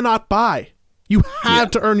cannot buy. You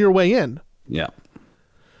have to earn your way in. Yeah.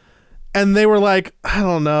 And they were like, I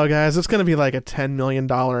don't know, guys. It's going to be like a $10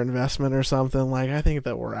 million investment or something. Like, I think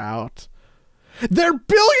that we're out. They're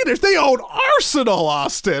billionaires. They own Arsenal,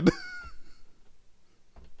 Austin.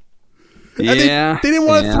 Yeah. They didn't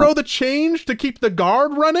want to throw the change to keep the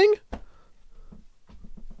Guard running?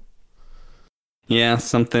 Yeah,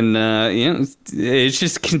 something, it's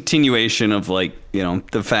just continuation of like,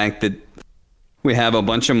 the fact that we have a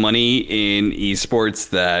bunch of money in esports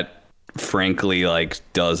that frankly, like,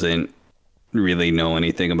 doesn't really know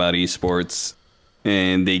anything about esports,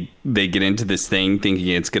 and they get into this thing thinking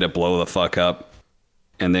it's gonna blow the fuck up,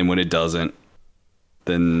 and then when it doesn't,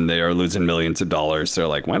 then they are losing millions of dollars. They're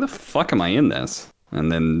like, why the fuck am I in this?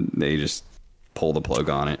 And then they just pull the plug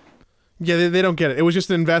on it. Yeah, they don't get it. It was just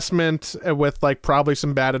an investment with like probably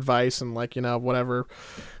some bad advice and like, whatever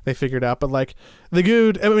they figured out. But like the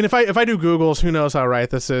dude, I mean, if I do Googles, who knows how right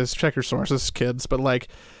this is? Check your sources, kids. But like,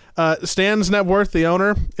 Stan's net worth, the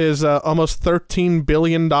owner, is almost $13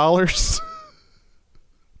 billion.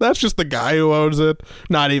 That's just the guy who owns it.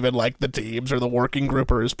 Not even like the teams or the working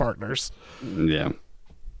group or his partners. Yeah.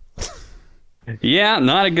 Yeah,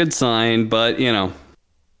 not a good sign, but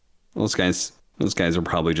those guys Those guys are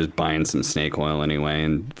probably just buying some snake oil anyway,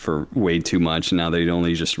 and for way too much. Now they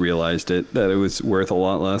only just realized that it was worth a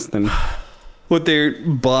lot less than what they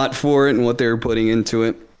bought for it and what they were putting into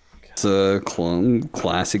it. It's a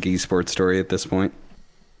classic esports story at this point.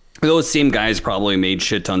 Those same guys probably made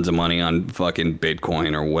shit tons of money on fucking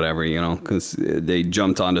Bitcoin or whatever, because they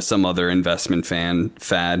jumped onto some other investment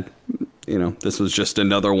fad. This was just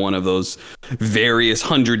another one of those various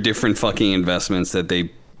 100 different fucking investments that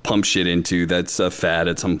they pump shit into that's a fad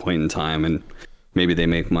at some point in time, and maybe they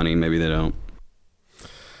make money, maybe they don't.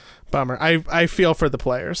 Bummer. I feel for the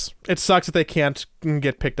players. It sucks that they can't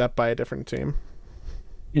get picked up by a different team.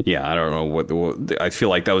 Yeah, I don't know I feel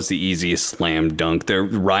like that was the easiest slam dunk. The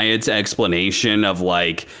Riot's explanation of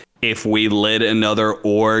like, if we let another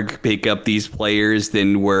org pick up these players,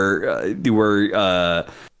 then we're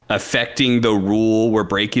affecting the rule. We're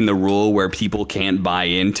breaking the rule where people can't buy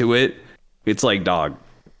into it. It's like, dog,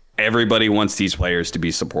 everybody wants these players to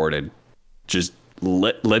be supported. Just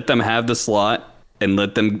let them have the slot and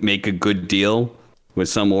let them make a good deal with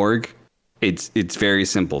some org. It's very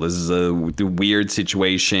simple. This is a weird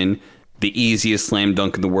situation. The easiest slam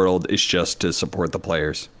dunk in the world is just to support the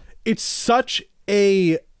players. It's such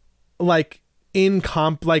a this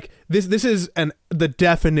is the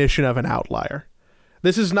definition of an outlier.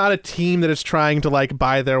 This is not a team that is trying to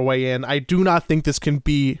buy their way in. I do not think this can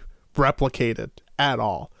be replicated at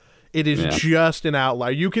all. It is just an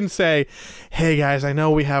outlier. You can say, hey guys, I know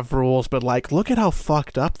we have rules, but look at how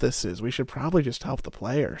fucked up this is. We should probably just help the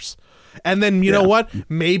players. And then you know what?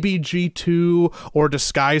 Maybe G2 or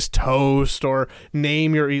Disguised Toast or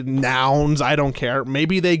name your nouns. I don't care.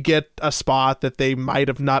 Maybe they get a spot that they might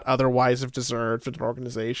have not otherwise have deserved in an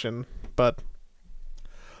organization. But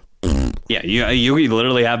yeah, you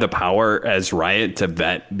literally have the power as Riot to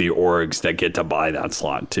vet the orgs that get to buy that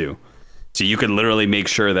slot too. So you could literally make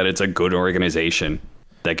sure that it's a good organization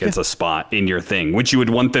that gets a spot in your thing, which you would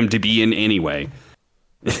want them to be in anyway.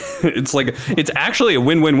 It's actually a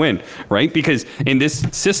win-win-win, right? Because in this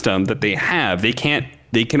system that they have, they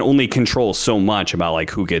can only control so much about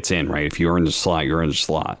who gets in, right? If you're in the slot, you're in the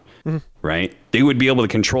slot, right? They would be able to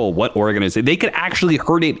control what organization. They could actually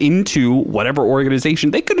herd it into whatever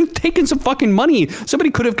organization. They could have taken some fucking money.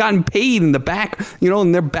 Somebody could have gotten paid in the back,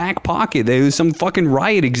 in their back pocket. There was some fucking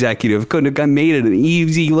Riot executive could have gotten made an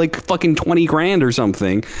easy fucking 20 grand or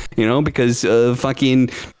something, because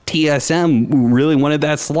fucking TSM really wanted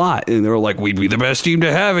that slot, and they were like, we'd be the best team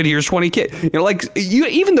to have it. Here's 20K.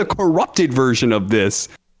 Even the corrupted version of this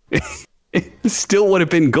still would have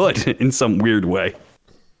been good in some weird way.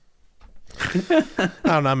 I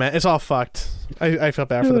don't know, man. It's all fucked. I feel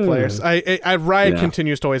bad for the players. Riot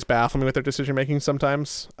continues to always baffle me with their decision making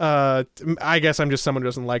sometimes. I guess I'm just someone who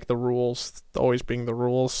doesn't like the rules always being the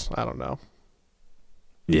rules. I don't know.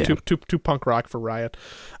 Yeah. Too punk rock for Riot.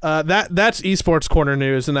 That's esports corner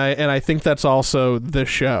news, and I think that's also the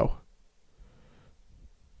show.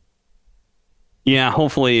 Yeah,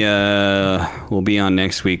 hopefully we'll be on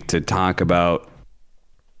next week to talk about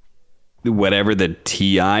whatever the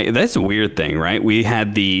TI. That's a weird thing, right? We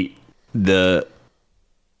had the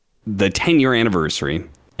 10-year anniversary,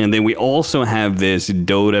 and then we also have this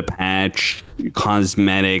Dota patch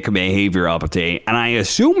cosmetic behavior update, and I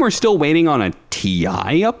assume we're still waiting on a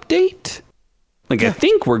TI update. I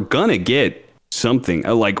think we're gonna get something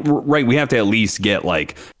right. We have to at least get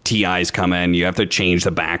TIs come in. You have to change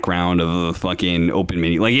the background of the fucking open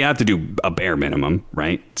menu. You have to do a bare minimum,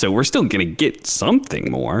 right? So we're still gonna get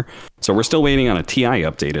something more. So we're still waiting on a TI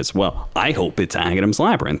update as well. I hope it's Aghanim's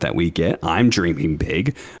Labyrinth that we get. I'm dreaming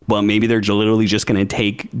big, but maybe they're literally just gonna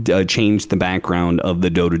change the background of the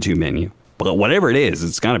Dota 2 menu. But whatever it is,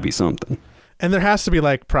 it's got to be something. And there has to be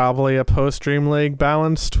probably a post Dream League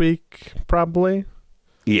balance tweak, probably.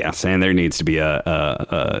 Yes, and there needs to be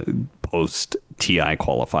a post TI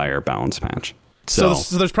qualifier balance patch. So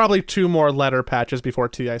there's probably 2 more letter patches before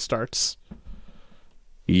TI starts.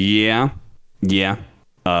 Yeah.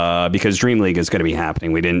 Because Dream League is going to be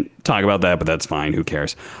happening. We didn't talk about that, but that's fine. Who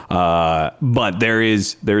cares? But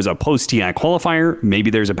there's a post TI qualifier.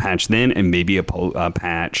 Maybe there's a patch then, and maybe a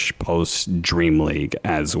patch post Dream League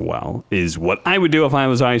as well. Is what I would do if I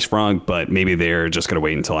was Ice Frog. But maybe they're just going to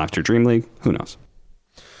wait until after Dream League. Who knows?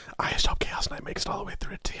 I just hope Chaos Knight makes it all the way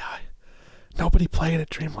through at TI. Nobody played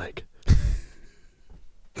at Dream League.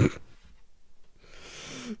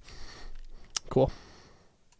 Cool.